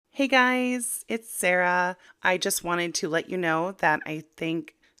Hey guys, it's Sarah. I just wanted to let you know that I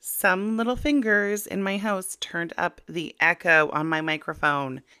think some little fingers in my house turned up the echo on my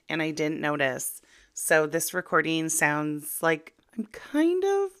microphone and I didn't notice. So this recording sounds like I'm kind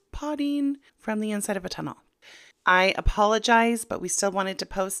of potting from the inside of a tunnel. I apologize, but we still wanted to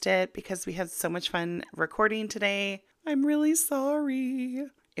post it because we had so much fun recording today. I'm really sorry.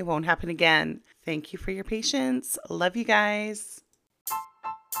 It won't happen again. Thank you for your patience. Love you guys.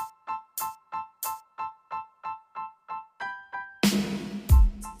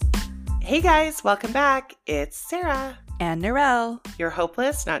 Hey guys, welcome back. It's Sarah and Narelle, your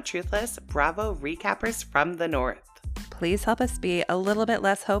hopeless, not truthless, Bravo recappers from the North. Please help us be a little bit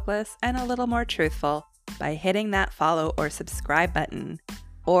less hopeless and a little more truthful by hitting that follow or subscribe button.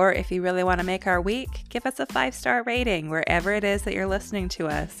 Or if you really want to make our week, give us a 5-star rating wherever it is that you're listening to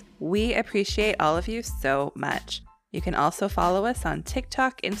us. We appreciate all of you so much. You can also follow us on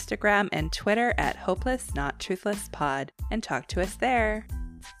TikTok, Instagram, and Twitter at Hopeless Not Truthless Pod and talk to us there.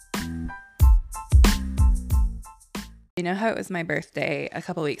 You know how it was my birthday a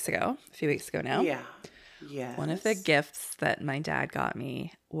few weeks ago now? Yeah. Yes. One of the gifts that my dad got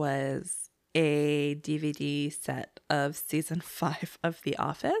me was a DVD set of season 5 of The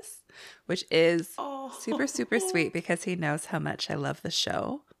Office, which is super, super sweet because he knows how much I love the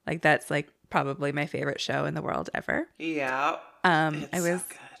show. Like, that's like probably my favorite show in the world ever. Yeah. I was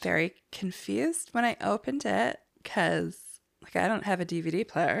very confused when I opened it because like I don't have a DVD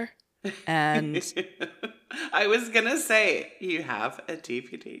player. And I was going to say, you have a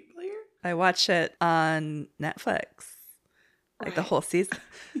DVD player? I watch it on Netflix. Like the whole season,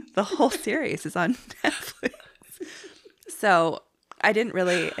 the whole series is on Netflix. So I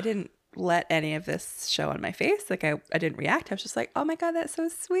didn't let any of this show on my face. Like I didn't react. I was just like, oh my God, that's so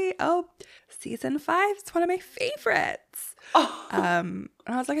sweet. Oh, season 5 is one of my favorites. Oh. And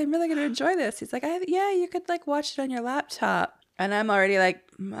I was like, I'm really going to enjoy this. He's like, yeah, you could like watch it on your laptop. And I'm already like,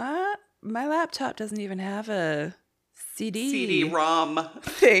 my laptop doesn't even have a CD-ROM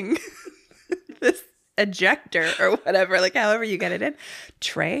thing. This ejector or whatever, like however you get it in.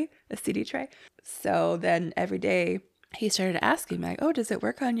 A CD tray. So then every day he started asking me like, oh, does it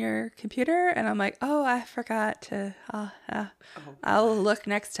work on your computer? And I'm like, oh, I forgot to, I'll look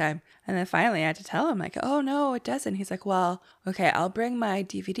next time. And then finally I had to tell him like, oh no, it doesn't. He's like, well, okay, I'll bring my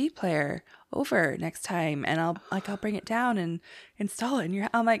DVD player over next time and I'll bring it down and install it in your,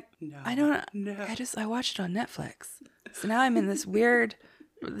 I'm like, no, I watched it on Netflix. So now I'm in this weird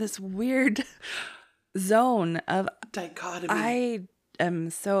zone of dichotomy. I am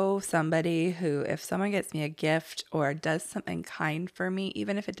so somebody who, if someone gets me a gift or does something kind for me,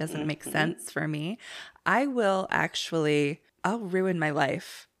 even if it doesn't make sense for me, I'll ruin my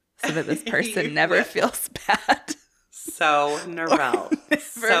life so that this person never feels bad. So Narelle.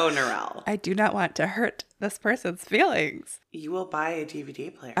 I do not want to hurt this person's feelings. You will buy a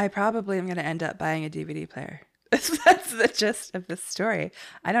DVD player. I probably am going to end up buying a DVD player. That's the gist of this story.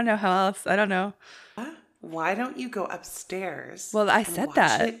 I don't know how else. I don't know. Why don't you go upstairs? Well, I said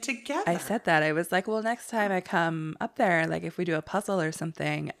that. Watch it together. I said that. I was like, well, next time I come up there, like if we do a puzzle or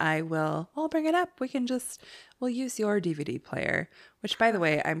something, I'll bring it up. We'll use your DVD player, which by the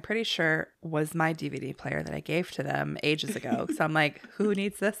way, I'm pretty sure was my DVD player that I gave to them ages ago. So I'm like, who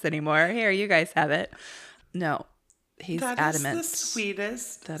needs this anymore? Here, you guys have it. No, he's adamant. That is the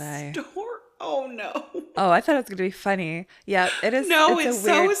sweetest story. Oh, no. Oh, I thought it was going to be funny. Yeah, it is. No, it's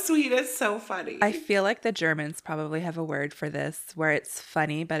so sweet. It's so funny. I feel like the Germans probably have a word for this where it's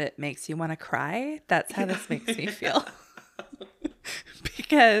funny, but it makes you want to cry. That's how this makes me feel.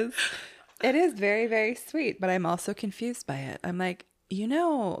 Because it is very, very sweet, but I'm also confused by it. I'm like,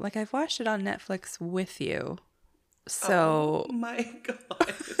 like I've watched it on Netflix with you. So. Oh, my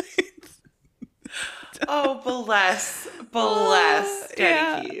God. Oh, bless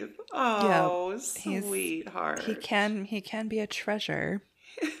Daddy Keith. Oh, yeah, sweetheart. He can be a treasure.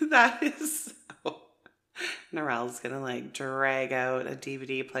 That is so. Narelle's gonna like drag out a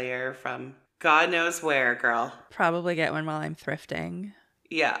DVD player from God knows where, girl. Probably get one while I'm thrifting.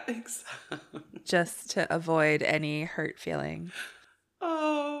 Yeah, exactly. Just to avoid any hurt feeling.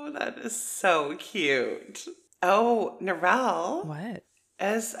 Oh, that is so cute. Oh, Narelle. What?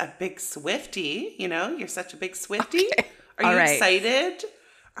 As a big Swiftie, you're such a big Swiftie. Okay. Are you excited?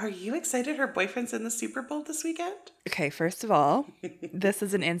 Are you excited her boyfriend's in the Super Bowl this weekend? Okay, first of all, this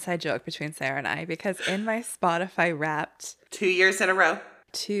is an inside joke between Sarah and I because in my Spotify Wrapped... 2 years in a row.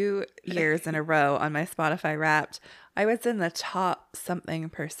 2 years in a row on my Spotify Wrapped, I was in the top something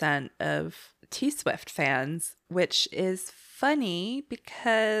 % of T-Swift fans, which is funny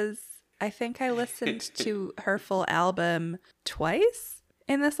because I think I listened to her full album twice.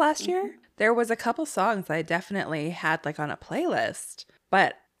 in this last year. There was a couple songs I definitely had like on a playlist,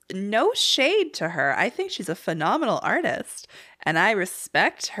 but no shade to her. I think she's a phenomenal artist and I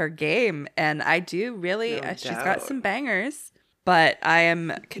respect her game. And I do really, No she's got doubt. some bangers, but I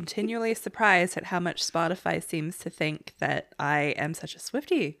am continually surprised at how much Spotify seems to think that I am such a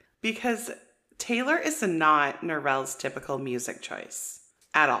Swiftie. Because Taylor is not Norel's typical music choice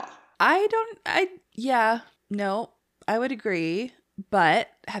at all. No, I would agree. But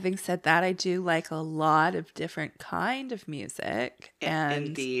having said that, I do like a lot of different kind of music. And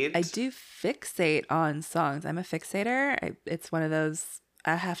Indeed. I do fixate on songs. I'm a fixator. It's one of those,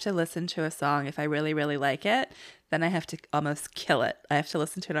 I have to listen to a song. If I really, really like it, then I have to almost kill it. I have to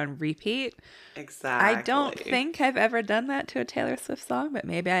listen to it on repeat. Exactly. I don't think I've ever done that to a Taylor Swift song, but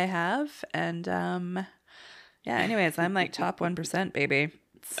maybe I have. And yeah, anyways, I'm like top 1%, baby.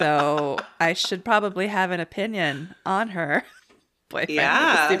 So I should probably have an opinion on her boyfriend.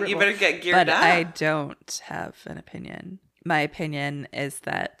 Yeah, you better get geared but up. I don't have an opinion. My opinion is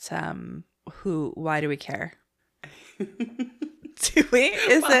that why do we care? Do we?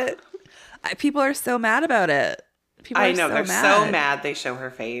 People are so mad about it. People I know, they're so mad they show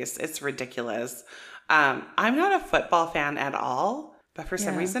her face. It's ridiculous. I'm not a football fan at all, but for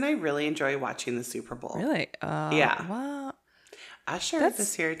some reason I really enjoy watching the Super Bowl. Really? Yeah. Well, Usher is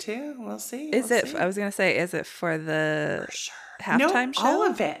this year too. We'll see. I was going to say, is it for the halftime show? All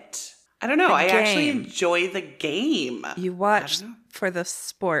of it. I don't know. I actually enjoy the game. You watch for the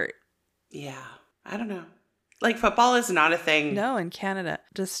sport. Yeah. I don't know. Like, football is not a thing. No, in Canada.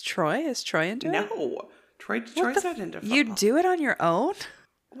 Is Troy into it? No. Troy's not into football. You do it on your own?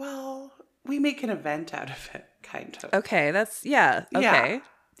 Well, we make an event out of it, kind of. Okay, okay. Yeah.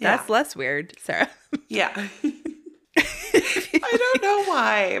 That's less weird, Sarah. Yeah. I don't know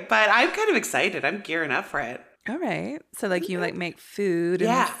why, but I'm kind of excited. I'm gearing up for it. All right. So like you like make food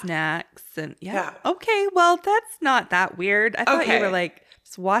and snacks and Okay, well that's not that weird. I thought you were like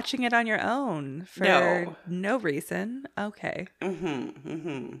just watching it on your own for no reason. Okay.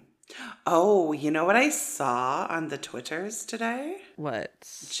 Oh, you know what I saw on the Twitters today? What?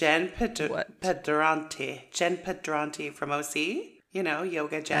 Jen Pedranti from OC. You know,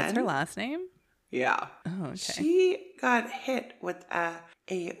 Yoga Jen. That's her last name? Yeah. Oh, okay. She got hit with a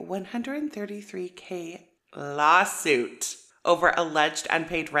 $133K lawsuit over alleged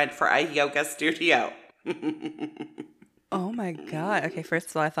unpaid rent for a yoga studio. Oh my God. Okay, first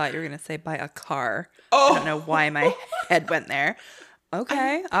of all, I thought you were going to say buy a car. Oh. I don't know why my head went there.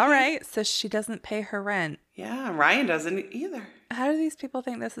 Okay. All right. So she doesn't pay her rent. Yeah, Ryan doesn't either. How do these people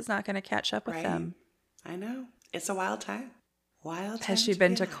think this is not going to catch up with them? I know. It's a wild time. Has she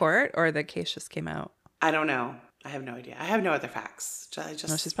been to court or the case just came out? I don't know. I have no idea. I have no other facts.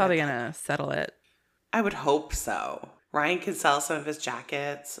 She's probably going to settle it. I would hope so. Ryan can sell some of his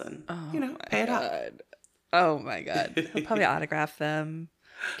jackets and, pay it up. Oh my God. He'll probably autograph them,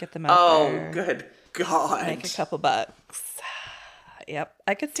 get them out there. Oh, good God. Make a couple bucks. Yep.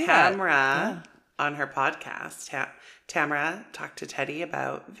 I could see that. Tamra, on her podcast, Tamra talked to Teddy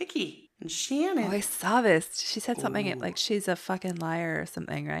about Vicky and Shannon. Oh, I saw this. She said something like she's a fucking liar or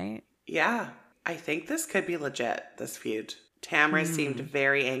something, right? Yeah. I think this could be legit, this feud. Tamra seemed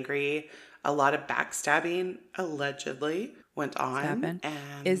very angry. A lot of backstabbing, allegedly, went on. And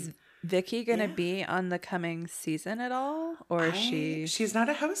is Vicky going to be on the coming season at all? Or is she... She's not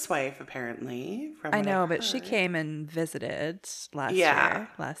a housewife, apparently. I know, but she came and visited last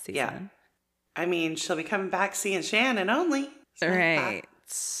season. Yeah. I mean, she'll be coming back seeing Shannon only. Right.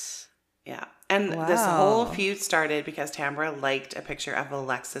 Yeah. And this whole feud started because Tamra liked a picture of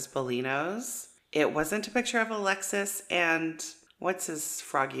Alexis Bolinos. It wasn't a picture of Alexis and... What's his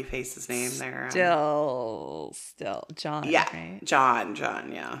froggy face's name there? Still John. Yeah, right? John.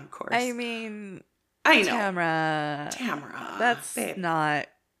 Yeah, of course. I mean, I know Tamra. That's not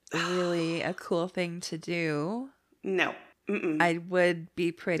really a cool thing to do. No. Mm-mm. I would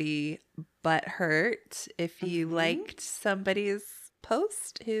be pretty butthurt if you liked somebody's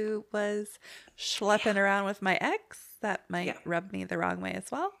post who was schlepping around with my ex. That might rub me the wrong way as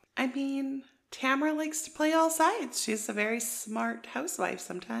well. I mean... Tamra likes to play all sides. She's a very smart housewife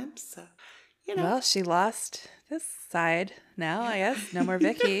sometimes. So, Well, she lost this side now, I guess. No more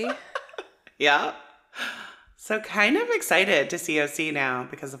Vicky. Yeah. So kind of excited to see OC now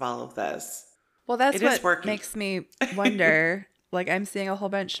because of all of this. Well, that's what makes me wonder. Like, I'm seeing a whole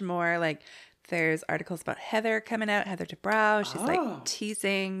bunch more. Like, there's articles about Heather coming out, Heather DeBrow. She's like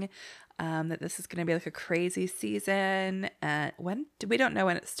teasing that this is going to be like a crazy season. We don't know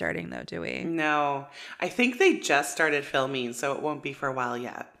when it's starting though, do we? No, I think they just started filming, so it won't be for a while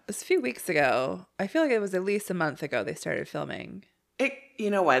yet. It was a few weeks ago. I feel like it was at least a month ago they started filming. You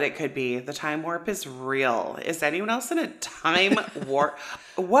know what? It could be. The time warp is real. Is anyone else in a time warp?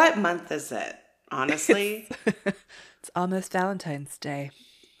 What month is it? Honestly? It's almost Valentine's Day.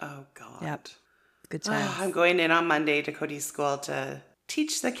 Oh, God. Yep. Good times. I'm going in on Monday to Cody's school to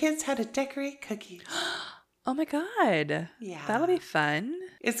teach the kids how to decorate cookies. Oh my God. Yeah. That'll be fun.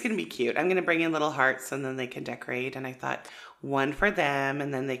 It's going to be cute. I'm going to bring in little hearts and then they can decorate. And I thought one for them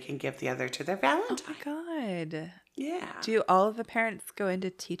and then they can give the other to their Valentine. Oh my God. Yeah. Do all of the parents go in to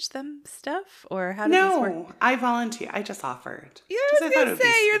teach them stuff? Or how does this work? No, I volunteer. I just offered. Yeah, I was going to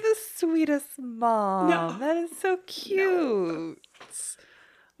say, you're the sweetest mom. No. That is so cute. No.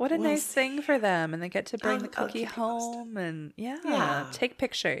 What a nice thing for them. And they get to bring the I'll cookie keep you posted. home and Yeah. take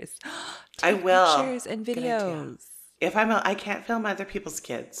pictures. I will. Pictures and Good idea. videos. If I can't film other people's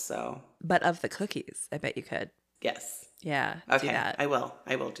kids, so. But of the cookies, I bet you could. Yes. Yeah, Okay. do that. I will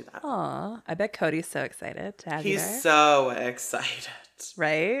do that. Aw, I bet Cody's so excited to have you there. He's so excited.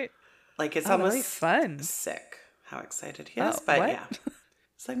 Right? Like it's That'll almost be fun. sick how excited he is. Oh, But what? yeah.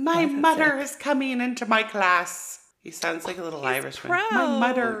 It's like, my mother is coming into my class. He sounds like a little Irishman.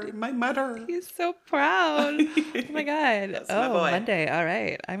 Proud. My mother. He's so proud. Oh my God. That's my boy. Monday. All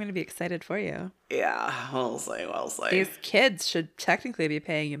right. I'm going to be excited for you. Yeah, we'll see. These kids should technically be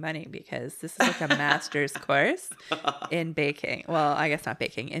paying you money because this is like a master's course in baking. Well, I guess not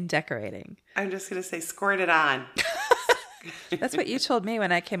baking, in decorating. I'm just going to say squirt it on. That's what you told me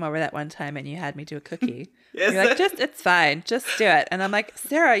when I came over that one time and you had me do a cookie. Yes. You're like, it's fine. Just do it. And I'm like,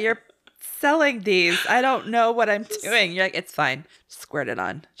 Sarah, you're selling these. I don't know what I'm doing. You're like, it's fine. Squirt it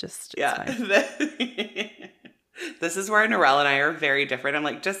on. It's fine. This is where Narelle and I are very different. I'm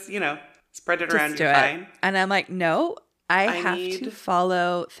like, just, spread it around. You're fine. And I'm like, no, I have to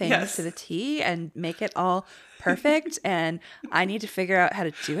follow things to the T and make it all perfect. And I need to figure out how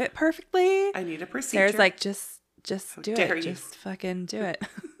to do it perfectly. I need a procedure. Sarah's like, just do it. Just fucking do it.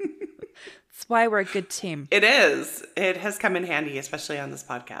 That's why we're a good team. It is. It has come in handy, especially on this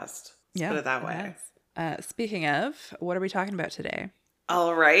podcast. Let's put it that way. Speaking of, what are we talking about today?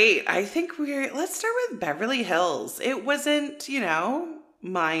 All right. I think let's start with Beverly Hills. It wasn't,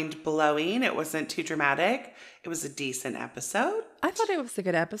 mind-blowing. It wasn't too dramatic. It was a decent episode. I thought it was a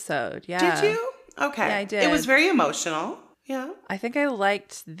good episode. Yeah. Did you? Okay. Yeah, I did. It was very emotional. Yeah. I think I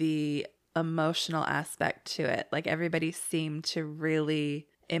liked the emotional aspect to it. Like everybody seemed to really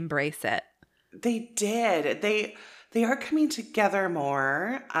embrace it. They did. They are coming together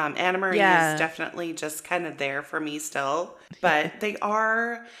more. Anna Marie is definitely just kind of there for me still. But they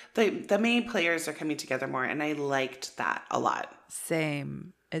are, the main players are coming together more. And I liked that a lot.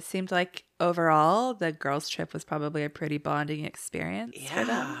 Same. It seemed like overall, the girls' trip was probably a pretty bonding experience for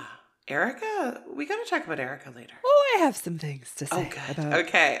them. Erica, we got to talk about Erica later. Oh, I have some things to say. Oh, good. About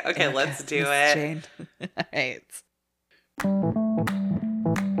Okay, Erica, let's do Miss it. Jane. All right.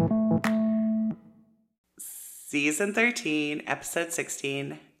 Season 13, episode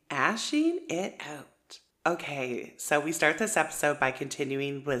 16, Ashing It Out. Okay, so we start this episode by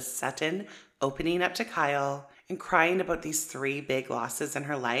continuing with Sutton opening up to Kyle and crying about these 3 big losses in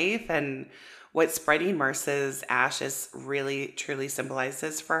her life and what spreading Merce's ashes really truly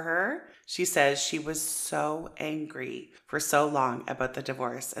symbolizes for her. She says she was so angry for so long about the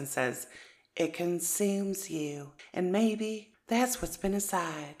divorce and says, it consumes you, and maybe that's what's been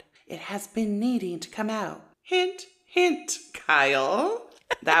inside. It has been needing to come out. Hint, hint, Kyle.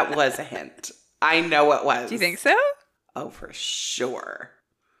 That was a hint. I know it was. Do you think so? Oh, for sure.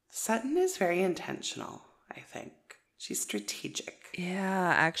 Sutton is very intentional, I think. She's strategic.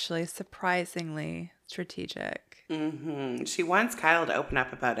 Yeah, actually, surprisingly strategic. Mm-hmm. She wants Kyle to open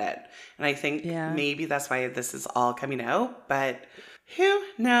up about it. And I think maybe that's why this is all coming out, but who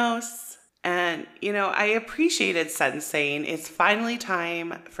knows? And, I appreciated Sutton saying, it's finally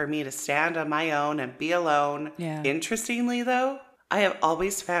time for me to stand on my own and be alone. Yeah. Interestingly, though, I have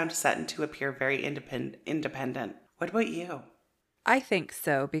always found Sutton to appear very independent. What about you? I think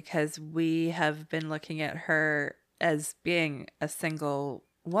so, because we have been looking at her as being a single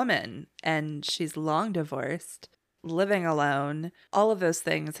woman, and she's long divorced, living alone. All of those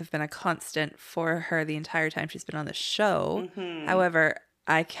things have been a constant for her the entire time she's been on the show. Mm-hmm. However,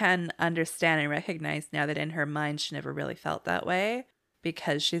 I can understand and recognize now that in her mind she never really felt that way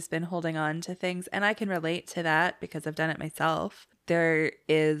because she's been holding on to things. And I can relate to that because I've done it myself. There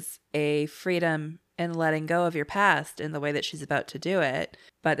is a freedom in letting go of your past in the way that she's about to do it,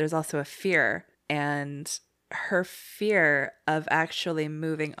 but there's also a fear. And her fear of actually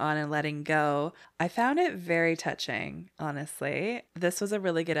moving on and letting go, I found it very touching, honestly. This was a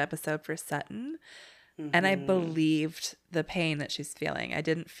really good episode for Sutton. Mm-hmm. And I believed the pain that she's feeling. I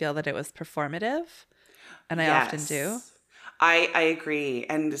didn't feel that it was performative. And I often do. I agree.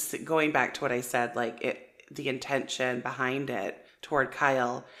 And just going back to what I said, like the intention behind it toward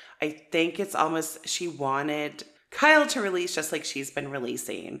Kyle, I think it's almost she wanted Kyle to release just like she's been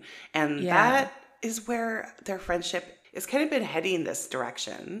releasing. And Yeah. that is where their friendship has kind of been heading this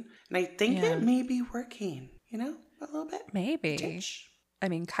direction. And I think it Yeah. may be working, a little bit. Maybe. I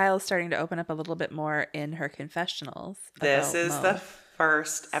mean, Kyle's starting to open up a little bit more in her confessionals This about is the Mo.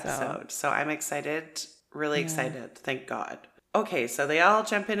 first episode, so I'm excited, really Yeah. excited, thank God. Okay, so they all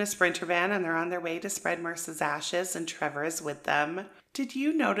jump in a Sprinter van and they're on their way to spread Merce's ashes, and Trevor is with them. Did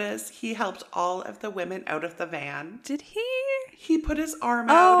you notice he helped all of the women out of the van? Did he? He put his arm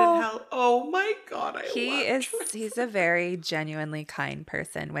out and helped. Oh my God, He's a very genuinely kind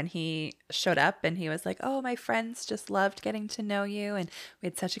person. When he showed up and he was like, "Oh, my friends just loved getting to know you and we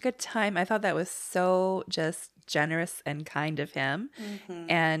had such a good time." I thought that was so just generous and kind of him. Mm-hmm.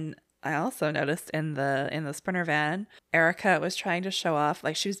 And I also noticed in the Sprinter van, Erica was trying to show off,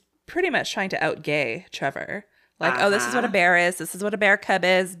 like she was pretty much trying to out-gay Trevor. Like, oh, this is what a bear is. This is what a bear cub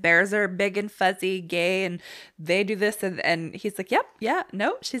is. Bears are big and fuzzy, gay, and they do this. And he's like, yep, yeah,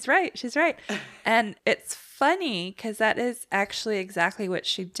 no, she's right. She's right. And it's funny because that is actually exactly what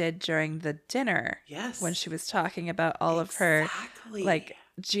she did during the dinner. Yes. When she was talking about all of her, like,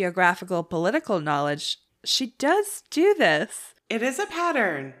 geographical, political knowledge. She does do this. It is a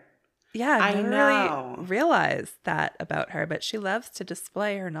pattern. Yeah, I never know. really realized that about her, but she loves to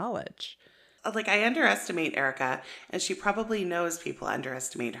display her knowledge. Like, I underestimate Erica, and she probably knows people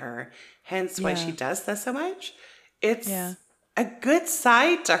underestimate her, hence why she does this so much. It's a good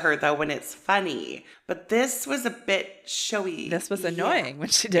side to her, though, when it's funny. But this was a bit showy. This was annoying when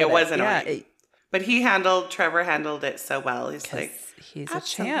she did it. It was annoying. But Trevor handled it so well. He's like, he's a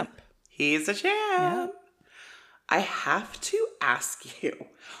champ. He's a champ. Yep. I have to ask you,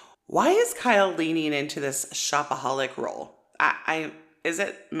 why is Kyle leaning into this shopaholic role? Is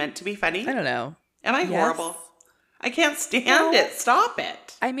it meant to be funny? I don't know. Am I horrible? I can't stand it. Stop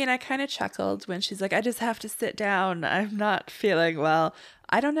it. I mean, I kind of chuckled when she's like, I just have to sit down. I'm not feeling well.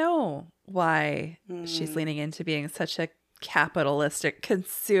 I don't know why she's leaning into being such a capitalistic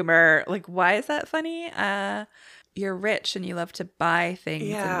consumer. Like, why is that funny? You're rich and you love to buy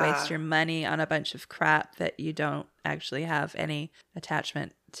things and waste your money on a bunch of crap that you don't actually have any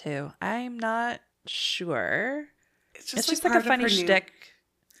attachment to. I'm not sure. It's just like a funny shtick.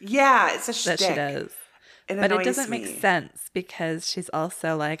 Yeah, it's a shtick that she does. But it doesn't make sense because she's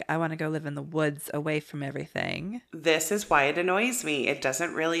also like, I want to go live in the woods away from everything. This is why it annoys me. It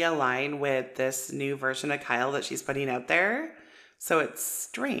doesn't really align with this new version of Kyle that she's putting out there. So it's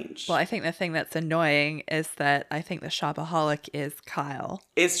strange. Well, I think the thing that's annoying is that I think the shopaholic is Kyle.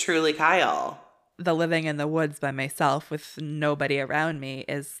 Is truly Kyle. The living in the woods by myself with nobody around me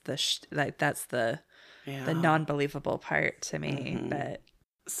is that's the non-believable part to me. Mm-hmm. But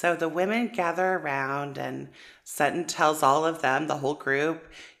so the women gather around and Sutton tells all of them, the whole group,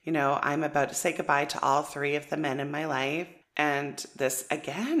 I'm about to say goodbye to all three of the men in my life. And this,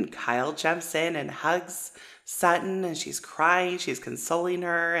 again, Kyle jumps in and hugs Sutton and she's crying. She's consoling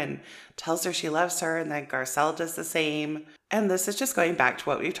her and tells her she loves her. And then Garcelle does the same. And this is just going back to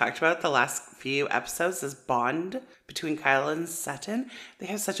what we've talked about the last few episodes, this bond between Kyle and Sutton. They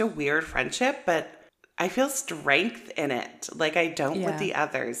have such a weird friendship, but I feel strength in it. Like I don't with the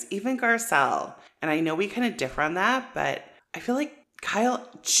others, even Garcelle. And I know we kind of differ on that, but I feel like Kyle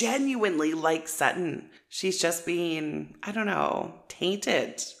genuinely likes Sutton. She's just being, I don't know,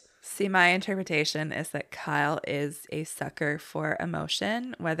 tainted. See, my interpretation is that Kyle is a sucker for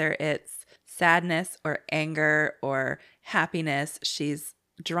emotion, whether it's sadness or anger or happiness. She's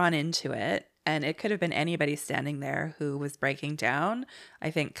drawn into it. And it could have been anybody standing there who was breaking down. I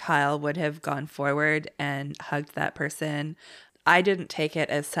think Kyle would have gone forward and hugged that person. I didn't take it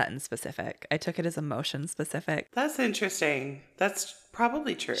as Sutton specific. I took it as emotion specific. That's interesting. That's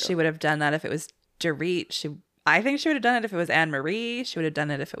probably true. She would have done that if it was Dorit. I think she would have done it if it was Anne-Marie. She would have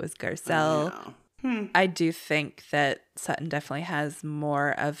done it if it was Garcelle. I do think that Sutton definitely has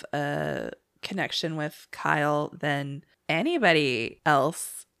more of a connection with Kyle than anybody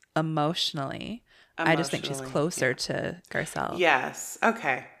else emotionally. I just think she's closer to Garcelle. Yes.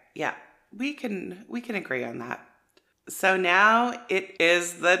 Okay. Yeah. We can agree on that. So now it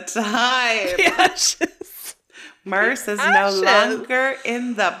is the time. The ashes. Merce is no longer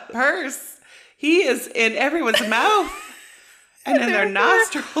in the purse. He is in everyone's mouth and in their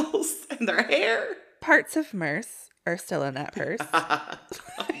nostrils and their hair. Parts of Merce are still in that purse. Oh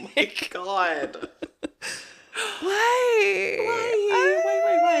my God. Why? Why?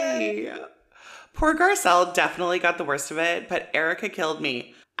 Poor Garcelle definitely got the worst of it, but Erica killed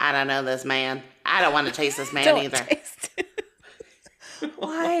me. I don't know this man. I don't want to chase this man either.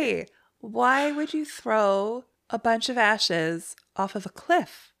 Why? Why would you throw a bunch of ashes off of a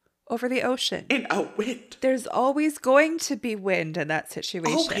cliff over the ocean? In a wind. There's always going to be wind in that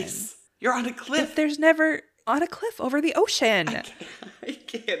situation. Always. You're on a cliff. But there's never on a cliff over the ocean. I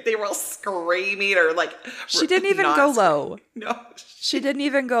can't. They were all screaming or like. She didn't even go low. No. She didn't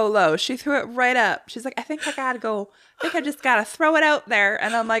even go low. She threw it right up. She's like, I think I just gotta throw it out there.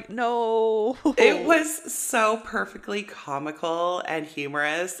 And I'm like, no. It was so perfectly comical and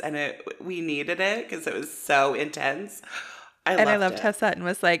humorous, and we needed it because it was so intense. I loved how Sutton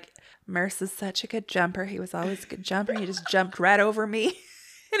was like, Merce is such a good jumper. He was always a good jumper. He just jumped right over me.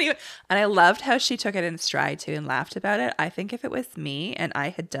 Anyway, and I loved how she took it in stride too and laughed about it. I think if it was me and I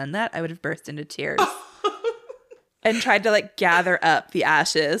had done that, I would have burst into tears and tried to like gather up the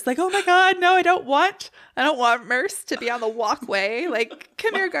ashes. Like, oh my God, no, I don't want Merce to be on the walkway. Like,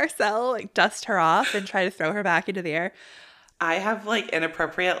 come here, Garcelle. Like, dust her off and try to throw her back into the air. I have like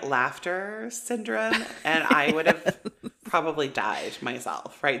inappropriate laughter syndrome, and I would have probably died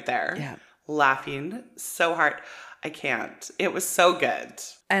myself right there. Yeah. Laughing so hard. I can't. It was so good.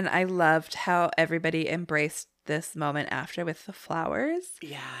 And I loved how everybody embraced this moment after with the flowers.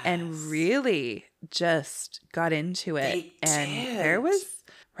 Yes. And really just got into it. There was,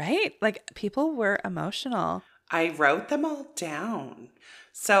 right? Like, people were emotional. I wrote them all down.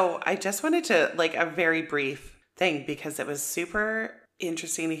 So I just wanted to, like, a very brief thing, because it was super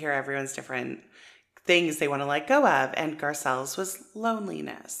interesting to hear everyone's different things they want to let go of. And Garcelle's was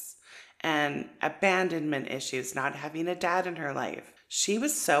loneliness and abandonment issues, not having a dad in her life. She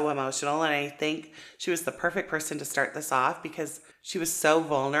was so emotional, and I think she was the perfect person to start this off because she was so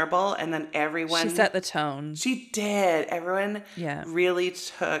vulnerable, and then everyone... She set the tone. She did. Everyone really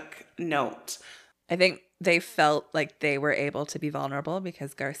took note. I think they felt like they were able to be vulnerable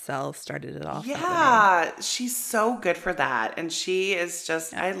because Garcelle started it off. Yeah, she's so good for that. And she is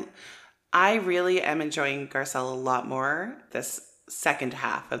just... Yeah. I really am enjoying Garcelle a lot more this second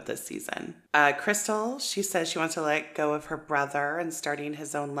half of this season. Crystal, she says she wants to let go of her brother and starting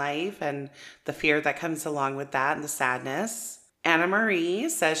his own life and the fear that comes along with that and the sadness. Anna Marie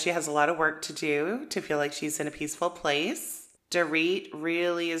says she has a lot of work to do to feel like she's in a peaceful place. Dorit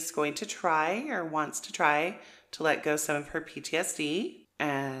really is going to try, or wants to try, to let go some of her PTSD.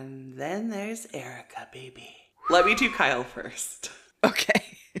 And then there's Erica, baby. Let me do Kyle first.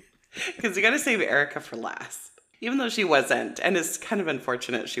 Okay. Because you got to save Erica for last. Even though she wasn't, and it's kind of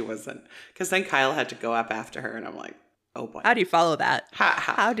unfortunate she wasn't, because then Kyle had to go up after her, and I'm like, oh boy. How do you follow that?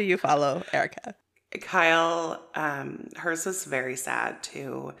 How do you follow Erica? Kyle, hers was very sad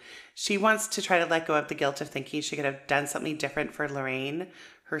too. She wants to try to let go of the guilt of thinking she could have done something different for Lorraine,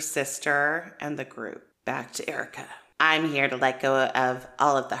 her sister, and the group. Back to Erica. I'm here to let go of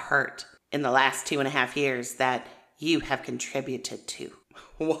all of the hurt in the last 2.5 years that you have contributed to.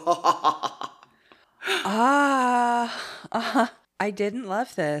 I didn't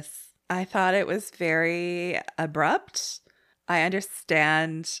love this. I thought it was very abrupt. I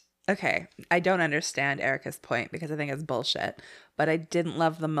understand. Okay, I don't understand Erica's point because I think it's bullshit, but I didn't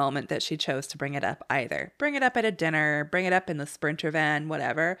love the moment that she chose to bring it up either. Bring it up at a dinner, bring it up in the Sprinter van,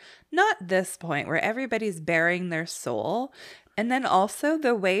 whatever. Not this point where everybody's bearing their soul. And then also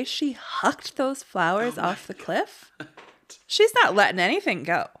the way she hucked those flowers off the cliff. She's not letting anything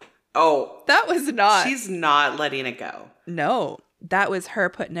go. Oh, that was not. She's not letting it go. No, that was her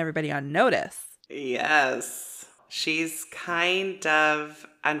putting everybody on notice. Yes. She's kind of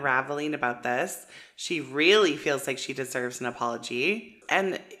unraveling about this. She really feels like she deserves an apology.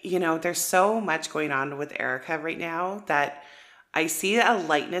 And, you know, there's so much going on with Erica right now that I see a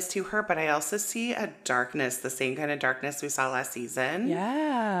lightness to her, but I also see a darkness, the same kind of darkness we saw last season.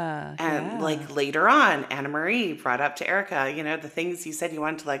 Yeah. And like later on, Anna Marie brought up to Erica, you know, the things you said you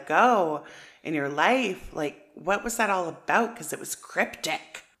wanted to let go in your life. Like, what was that all about? Because it was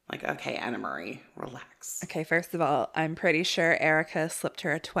cryptic. Like, okay, Anna Marie, relax. Okay, first of all, I'm pretty sure Erica slipped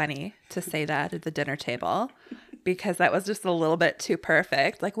her a 20 to say that at the dinner table. Because that was just a little bit too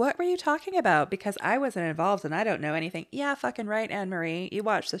perfect. Like, what were you talking about? Because I wasn't involved and I don't know anything. Yeah, fucking right, Anne-Marie. You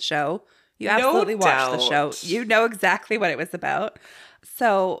watched the show. You absolutely watched the show. You know exactly what it was about.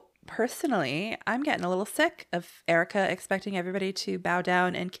 So, personally, I'm getting a little sick of Erica expecting everybody to bow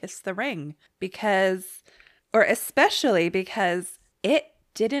down and kiss the ring. Especially because it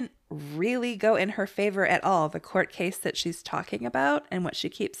didn't really go in her favor at all. The court case that she's talking about and what she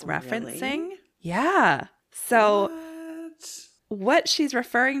keeps referencing. Really? Yeah. So what she's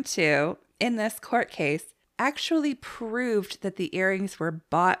referring to in this court case actually proved that the earrings were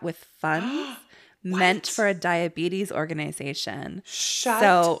bought with funds meant for a diabetes organization.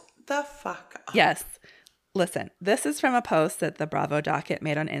 Shut the fuck up. Yes. Listen, this is from a post that the Bravo docket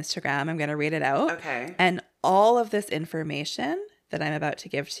made on Instagram. I'm going to read it out. Okay. And all of this information that I'm about to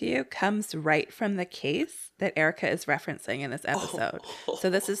give to you comes right from the case that Erica is referencing in this episode. So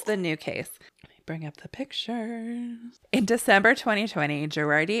this is the new case. Let me bring up the picture. In December 2020,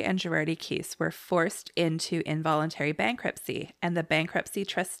 Girardi and Girardi Keese were forced into involuntary bankruptcy, and the bankruptcy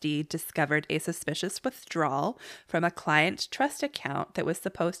trustee discovered a suspicious withdrawal from a client trust account that was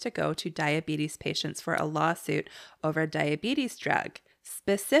supposed to go to diabetes patients for a lawsuit over a diabetes drug.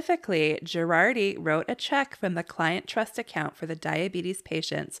 Specifically, Girardi wrote a check from the client trust account for the diabetes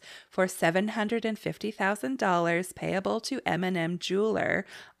patients for $750,000 payable to M&M Jeweler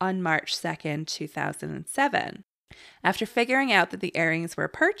on March 2nd, 2007. After figuring out that the earrings were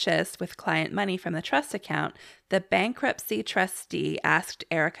purchased with client money from the trust account, the bankruptcy trustee asked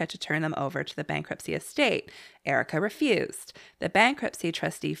Erica to turn them over to the bankruptcy estate. Erica refused. The bankruptcy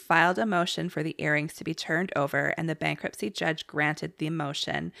trustee filed a motion for the earrings to be turned over, and the bankruptcy judge granted the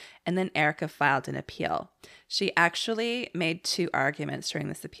motion, and then Erica filed an appeal. She actually made 2 arguments during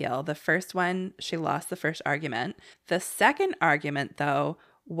this appeal. The first one, she lost the first argument. The second argument, though,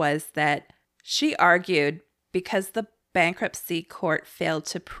 was that she argued because the bankruptcy court failed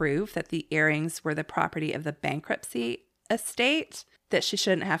to prove that the earrings were the property of the bankruptcy estate, that she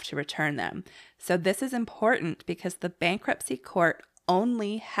shouldn't have to return them. So this is important because the bankruptcy court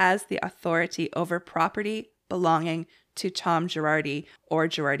only has the authority over property belonging to Tom Girardi or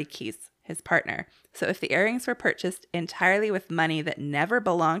Girardi Keese, his partner. So if the earrings were purchased entirely with money that never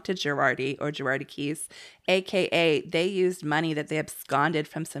belonged to Girardi or Girardi Keese, aka they used money that they absconded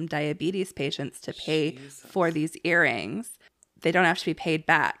from some diabetes patients to pay for these earrings, they don't have to be paid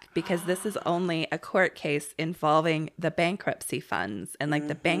back because this is only a court case involving the bankruptcy funds and like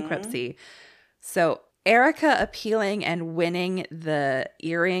the bankruptcy. So Erica appealing and winning the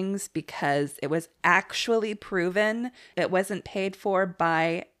earrings because it was actually proven it wasn't paid for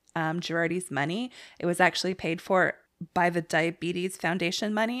by Girardi's money. It was actually paid for by the Diabetes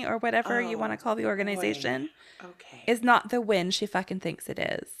Foundation money or whatever you want to call the organization. Okay. Is not the win she fucking thinks it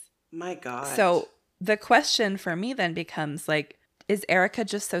is. My God. So the question for me then becomes like, is Erica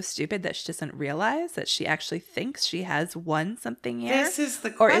just so stupid that she doesn't realize that she actually thinks she has won something here? This is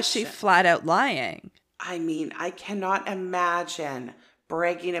the question. Or is she flat out lying? I mean, I cannot imagine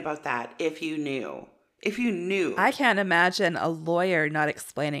bragging about that if you knew. If you knew. I can't imagine a lawyer not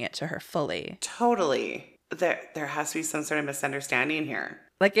explaining it to her fully. Totally. There has to be some sort of misunderstanding here.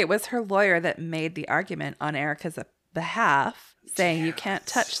 Like it was her lawyer that made the argument on Erica's behalf, saying you can't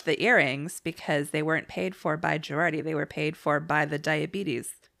touch the earrings because they weren't paid for by Girardi. They were paid for by the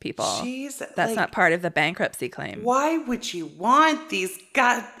diabetes people. Jeez, that's not part of the bankruptcy claim. Why would you want these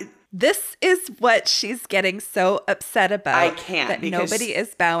guys? This is what she's getting so upset about. I can't. That nobody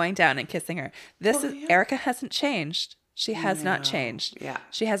is bowing down and kissing her. Erica hasn't changed. She has not changed. Yeah.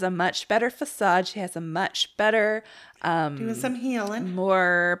 She has a much better facade. She has a much better, doing some healing,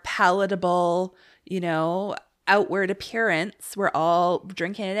 more palatable, outward appearance. We're all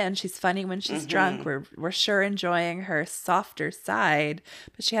drinking it in. She's funny when she's drunk. We're sure enjoying her softer side,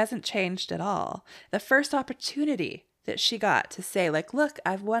 but she hasn't changed at all. The first opportunity that she got to say, like, look,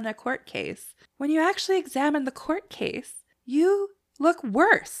 I've won a court case. When you actually examine the court case, you look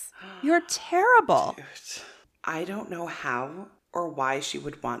worse. You're terrible. Dude, I don't know how or why she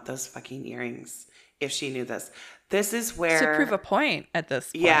would want those fucking earrings if she knew this. This is where... To prove a point at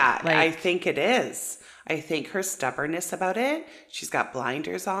this point. Yeah, I think it is. I think her stubbornness about it, she's got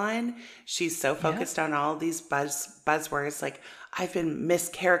blinders on. She's so focused on all these buzzwords like, I've been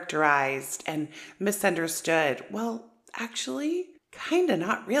mischaracterized and misunderstood. Well, actually, kind of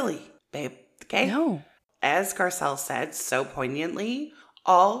not really, babe. Okay? No. As Garcelle said so poignantly,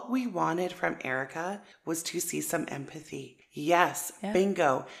 all we wanted from Erica was to see some empathy. Yes,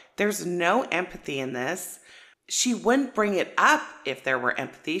 bingo. There's no empathy in this. She wouldn't bring it up if there were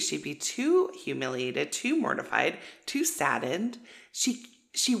empathy. She'd be too humiliated, too mortified, too saddened.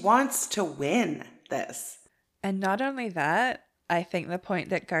 She wants to win this. And not only that, I think the point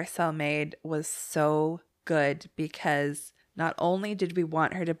that Garcelle made was so good because not only did we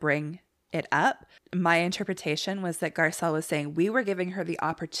want her to bring it up, my interpretation was that Garcelle was saying we were giving her the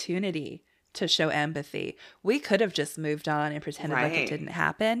opportunity to show empathy. We could have just moved on and pretended like it didn't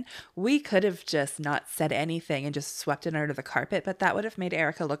happen. We could have just not said anything and just swept it under the carpet, but that would have made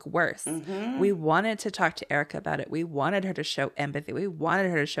Erica look worse. We wanted to talk to Erica about it. We wanted her to show empathy. We wanted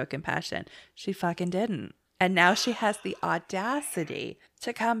her to show compassion. She fucking didn't. And now she has the audacity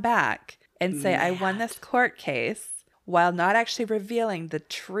to come back and say, I won this court case while not actually revealing the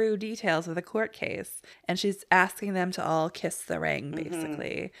true details of the court case. And she's asking them to all kiss the ring,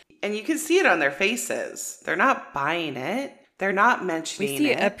 basically. And you can see it on their faces. They're not buying it. They're not mentioning it. We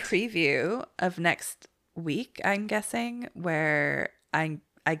see a preview of next week, I'm guessing, where I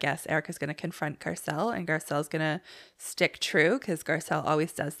guess Erica's going to confront Garcelle, and Garcelle's going to stick true, because Garcelle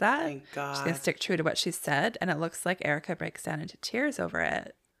always does that. Thank God. She's going to stick true to what she said, and it looks like Erica breaks down into tears over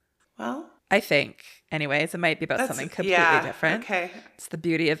it. Well, I think. Anyways, it might be about something completely different. Okay. It's the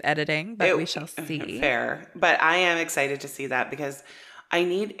beauty of editing, but we shall see. Fair. But I am excited to see that, because I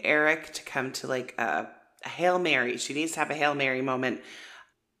need Eric to come to like a Hail Mary. She needs to have a Hail Mary moment.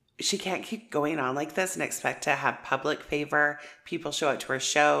 She can't keep going on like this and expect to have public favor, people show up to her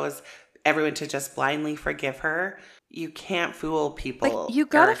shows, everyone to just blindly forgive her. You can't fool people. Like, you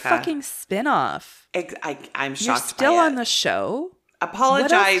got Erica. a fucking spin-off. I'm shocked. You're still on the show.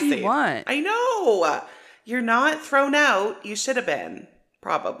 Apologizing. What else do you want? I know. You're not thrown out. You should have been,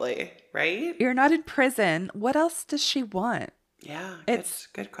 probably, right? You're not in prison. What else does she want? Yeah, it's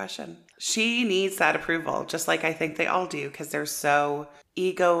a good question. She needs that approval, just like I think they all do, because they're so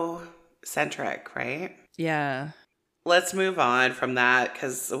egocentric, right? Yeah. Let's move on from that,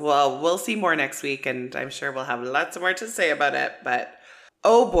 because, well, we'll see more next week, and I'm sure we'll have lots more to say about it. But,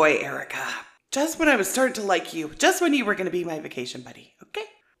 oh boy, Erica, just when I was starting to like you, just when you were going to be my vacation buddy, okay?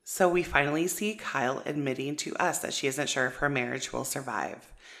 So we finally see Kyle admitting to us that she isn't sure if her marriage will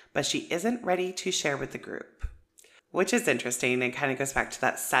survive, but she isn't ready to share with the group. Which is interesting and kind of goes back to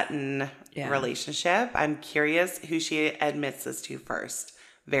that Sutton relationship. I'm curious who she admits this to first.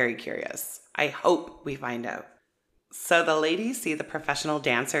 Very curious. I hope we find out. So the ladies see the professional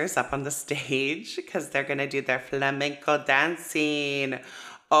dancers up on the stage because they're going to do their flamenco dancing.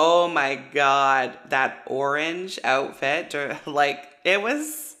 Oh my God. That orange outfit, like it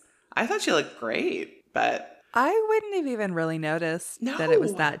was, I thought she looked great, but. I wouldn't have even really noticed that it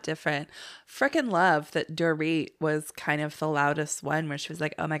was that different. Frickin' love that Dorit was kind of the loudest one, where she was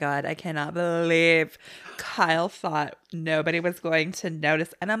like, oh my God, I cannot believe Kyle thought nobody was going to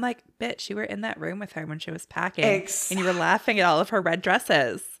notice. And I'm like, bitch, you were in that room with her when she was packing. And you were laughing at all of her red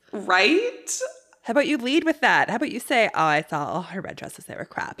dresses. Right? How about you lead with that? How about you say, oh, I thought all her red dresses, they were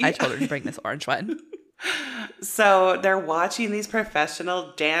crap. I told her to bring this orange one. So they're watching these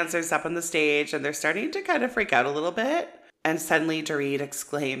professional dancers up on the stage, and they're starting to kind of freak out a little bit. And suddenly Dorit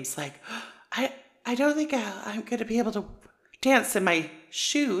exclaims like, I don't think I'm going to be able to dance in my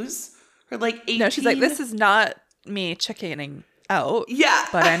shoes. Or like 18. No, she's like, this is not me chickening out. Yeah.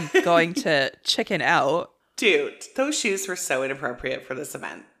 But I'm going to chicken out. Dude, those shoes were so inappropriate for this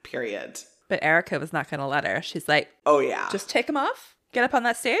event, period. But Erica was not going to let her. She's like, oh yeah. Just take them off, get up on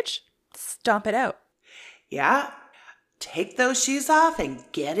that stage, stomp it out. Yeah. Take those shoes off and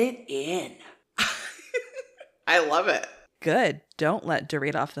get it in. I love it. Good. Don't let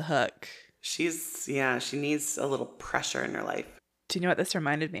Dorit off the hook. She needs a little pressure in her life. Do you know what this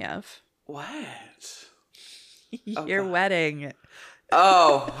reminded me of? What? Your wedding.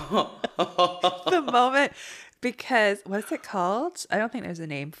 Oh. The moment, because what is it called? I don't think there's a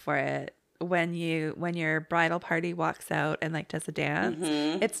name for it. When your bridal party walks out and like does a dance.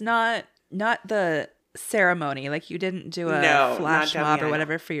 Mm-hmm. It's not the ceremony, like you didn't do a flash mob or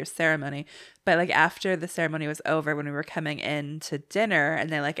whatever for your ceremony, but like after the ceremony was over, when we were coming in to dinner and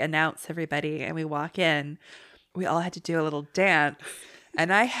they like announce everybody and we walk in, we all had to do a little dance.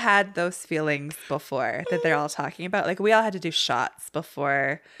 And I had those feelings before that they're all talking about. Like we all had to do shots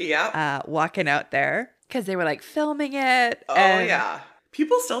before walking out there because they were like filming it. Oh yeah,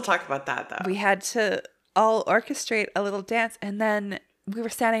 people still talk about that though. We had to all orchestrate a little dance, and then we were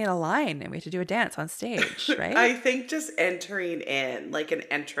standing in a line and we had to do a dance on stage, right? I think just entering in, like an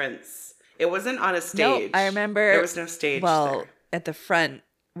entrance. It wasn't on a stage. No, I remember. There was no stage there. At the front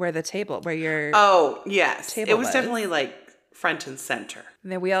where your Oh, yes. table It was definitely like front and center.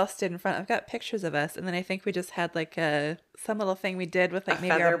 And then we all stood in front. I've got pictures of us. And then I think we just had like some little thing we did with like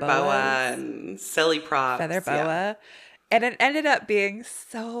maybe feather our boa and silly props. Feather boa. Yeah. And it ended up being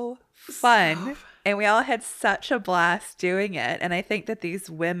so fun. And we all had such a blast doing it. And I think that these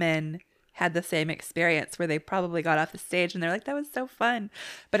women had the same experience where they probably got off the stage and they're like, that was so fun.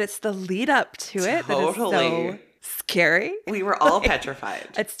 But it's the lead up to it that is so scary. We were all petrified.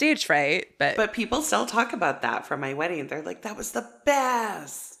 It's stage fright. But people still talk about that from my wedding. They're like, that was the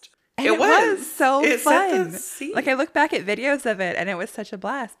best. And it was so fun. Like I look back at videos of it and it was such a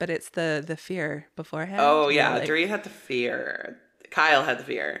blast. But it's the fear beforehand. Oh, yeah. Like, Dorit had the fear. Kyle had the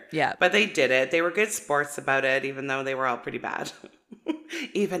fear. Yeah. But they did it. They were good sports about it, even though they were all pretty bad.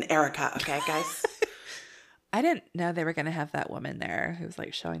 Even Erica. Okay, guys? I didn't know they were going to have that woman there who was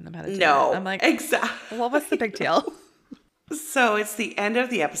like showing them how to do it. No. I'm like, exactly. Well, what's the big deal? So it's the end of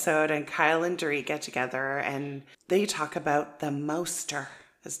the episode, and Kyle and Dorit get together, and they talk about the moster,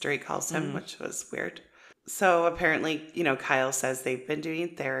 as Dorit calls him, which was weird. So apparently, Kyle says they've been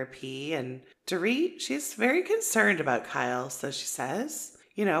doing therapy, and Dorit, she's very concerned about Kyle. So she says,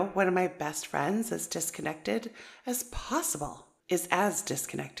 one of my best friends is as disconnected as possible.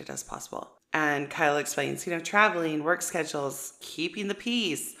 And Kyle explains, traveling, work schedules, keeping the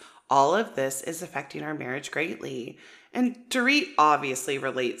peace, all of this is affecting our marriage greatly. And Dorit obviously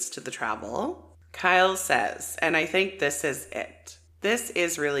relates to the travel. Kyle says, and I think this is it. This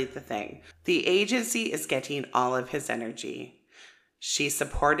is really the thing. The agency is getting all of his energy. She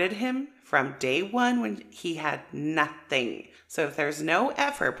supported him from day one when he had nothing. So if there's no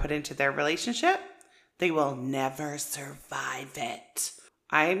effort put into their relationship, they will never survive it.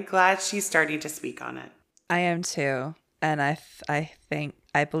 I'm glad she's starting to speak on it. I am too. And I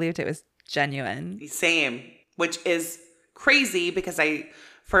believed it was genuine. Same, which is crazy because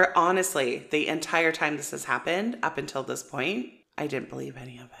for honestly, the entire time this has happened up until this point, I didn't believe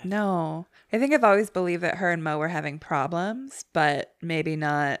any of it. No. I think I've always believed that her and Mo were having problems, but maybe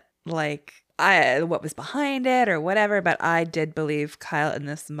not like what was behind it or whatever. But I did believe Kyle in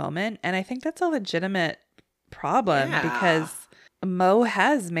this moment. And I think that's a legitimate problem because Mo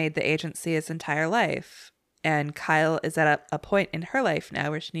has made the agency his entire life. And Kyle is at a point in her life now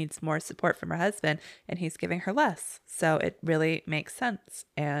where she needs more support from her husband, and he's giving her less. So it really makes sense.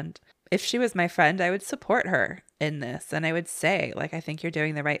 And if she was my friend, I would support her in this. And I would say, I think you're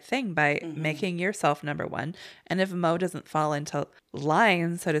doing the right thing by making yourself number one. And if Mo doesn't fall into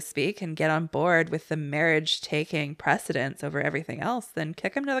line, so to speak, and get on board with the marriage taking precedence over everything else, then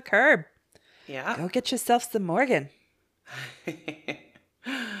kick him to the curb. Yeah. Go get yourself some Morgan.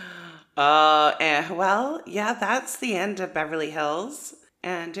 That's the end of Beverly Hills,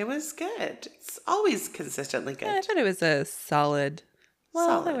 and it was good. It's always consistently good. Yeah, I thought it was a solid. Well,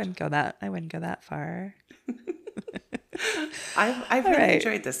 solid. I wouldn't go that far. I've really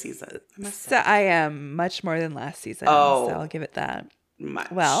enjoyed this season. So I am much more than last season. So I'll give it that.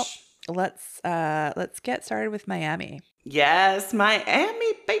 Much. Well, let's get started with Miami. Yes,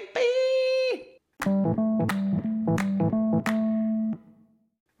 Miami, baby.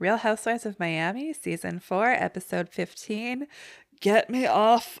 Real Housewives of Miami, Season 4, Episode 15, Get Me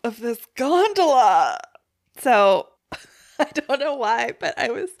Off of This Gondola. So, I don't know why, but I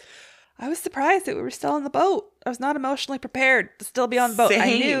was surprised that we were still on the boat. I was not emotionally prepared to still be on the boat.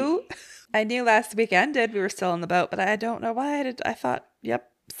 Same. I knew last week ended, we were still on the boat, but I don't know why. I thought, yep.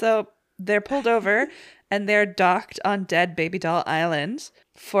 So, they're pulled over, and they're docked on Dead Baby Doll Island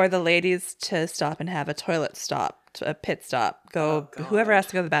for the ladies to stop and have a toilet stop. A pit stop. Whoever has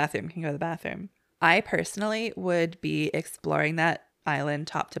to go to the bathroom can go to the bathroom. I personally would be exploring that island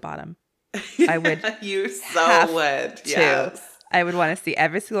top to bottom. I would. You so would. Yes. I would want to see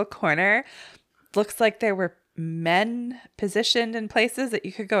every single corner. Looks like there were men positioned in places that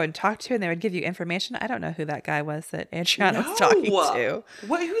you could go and talk to, and they would give you information. I don't know who that guy was that Adriana was talking to.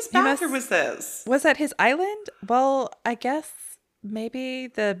 Whose bathroom was this? Was that his island? Well, I guess. Maybe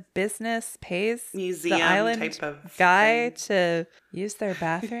the business pays museum the island type of guy to use their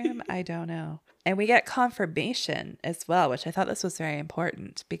bathroom. I don't know. And we get confirmation as well, which I thought this was very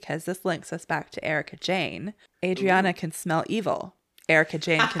important because this links us back to Erica Jane. Adriana can smell evil. Erica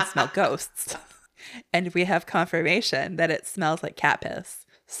Jane can smell ghosts. And we have confirmation that it smells like cat piss.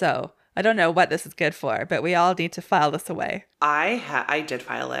 So I don't know what this is good for, but we all need to file this away. I did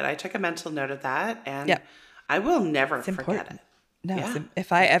file it. I took a mental note of that, and I will never forget it. No, so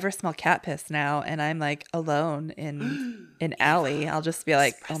if I ever smell cat piss now and I'm alone in an alley, I'll just be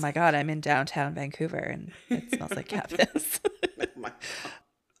like, oh my God, I'm in downtown Vancouver and it smells like cat piss. Oh my God.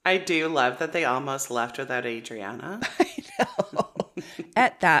 I do love that they almost left without Adriana. I know.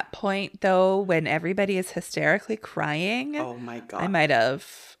 At that point, though, when everybody is hysterically crying, oh my God, I might have.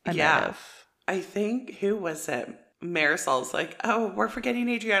 I think, who was it? Marisol's like, oh, we're forgetting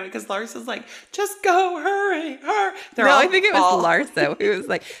Adriana because Lars is like, just go, hurry, her. I think it was Lars though. He was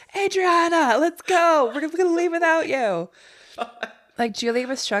like, Adriana, let's go. We're gonna leave without you. Julie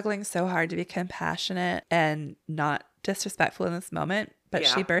was struggling so hard to be compassionate and not disrespectful in this moment, but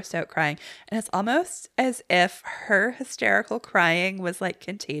she burst out crying. And it's almost as if her hysterical crying was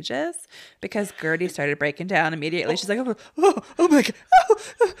contagious because Gertie started breaking down immediately. She's like, oh my God.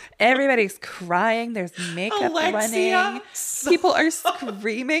 Oh. Everybody's crying. There's makeup running. People are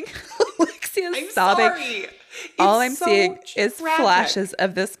screaming. Alexia's sobbing. Sorry. All I'm seeing is flashes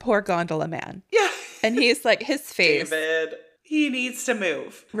of this poor gondola man. Yeah. And he's his face. David. He needs to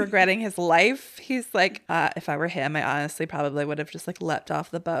move. Regretting his life. He's like, if I were him, I honestly probably would have just leapt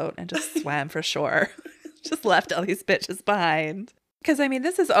off the boat and just swam for shore. Just left all these bitches behind. Because, I mean,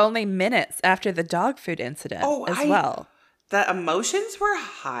 this is only minutes after the dog food incident well. The emotions were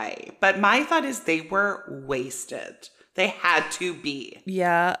high, but my thought is they were wasted. They had to be.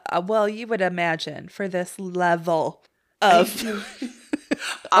 Yeah. Well, you would imagine for this level of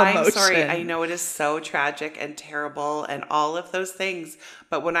I'm sorry. I know it is so tragic and terrible and all of those things.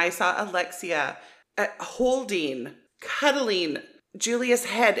 But when I saw Alexia holding, cuddling Julia's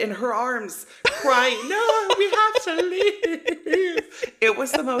head in her arms, crying, no, we have to leave. It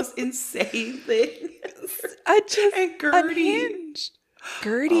was the most insane thing. And Gertie. Unhinged.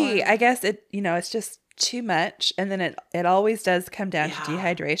 Gertie, I guess it's just too much. And then it always does come down to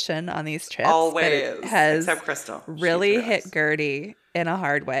dehydration on these trips. Always. But it has except Crystal. Really hit Gertie in a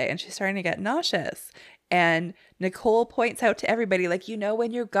hard way. And she's starting to get nauseous. And Nicole points out to everybody, like,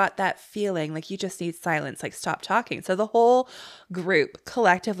 when you've got that feeling, like, you just need silence, like, stop talking. So the whole group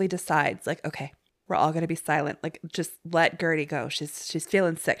collectively decides, like, okay, we're all going to be silent. Like, just let Gertie go. She's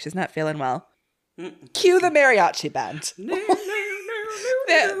feeling sick. She's not feeling well. Cue the mariachi band.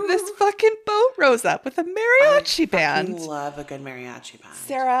 This fucking boat rose up with a mariachi band. I love a good mariachi band.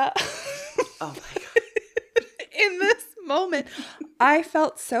 Sarah. Oh, my God. In this moment, I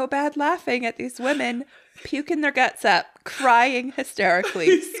felt so bad laughing at these women puking their guts up, crying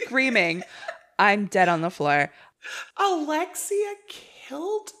hysterically, screaming. I'm dead on the floor. Alexia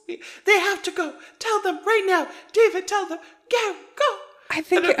killed me. They have to go. Tell them right now. David, tell them. Go. I'm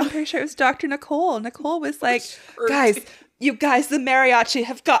pretty sure it was Dr. Nicole. Nicole was like, you guys, the mariachi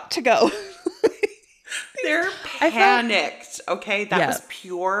have got to go. They're panicked. Okay, that was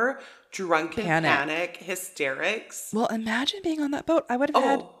pure drunken panic, hysterics. Well, imagine being on that boat. I would have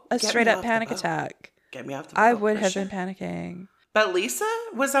had a straight up panic attack. Get me off the boat. I would have been panicking. But Lisa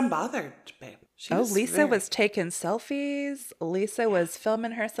was unbothered, babe. Lisa was taking selfies. Lisa was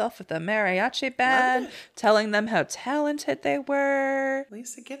filming herself with the mariachi band, telling them how talented they were.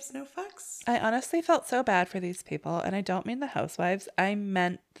 Lisa gives no fucks. I honestly felt so bad for these people, and I don't mean the housewives. I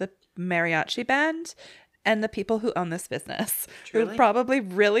meant the mariachi band and the people who own this business. Truly? Who probably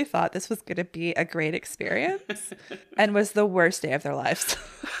really thought this was going to be a great experience and was the worst day of their lives.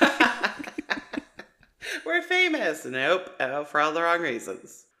 We're famous. Nope. For all the wrong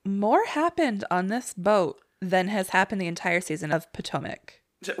reasons. More happened on this boat than has happened the entire season of Potomac.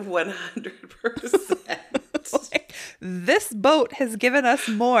 100%. This boat has given us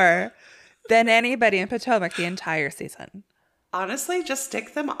more than anybody in Potomac the entire season. Honestly, just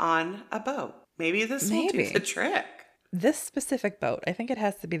stick them on a boat. Maybe this will do the trick. This specific boat. I think it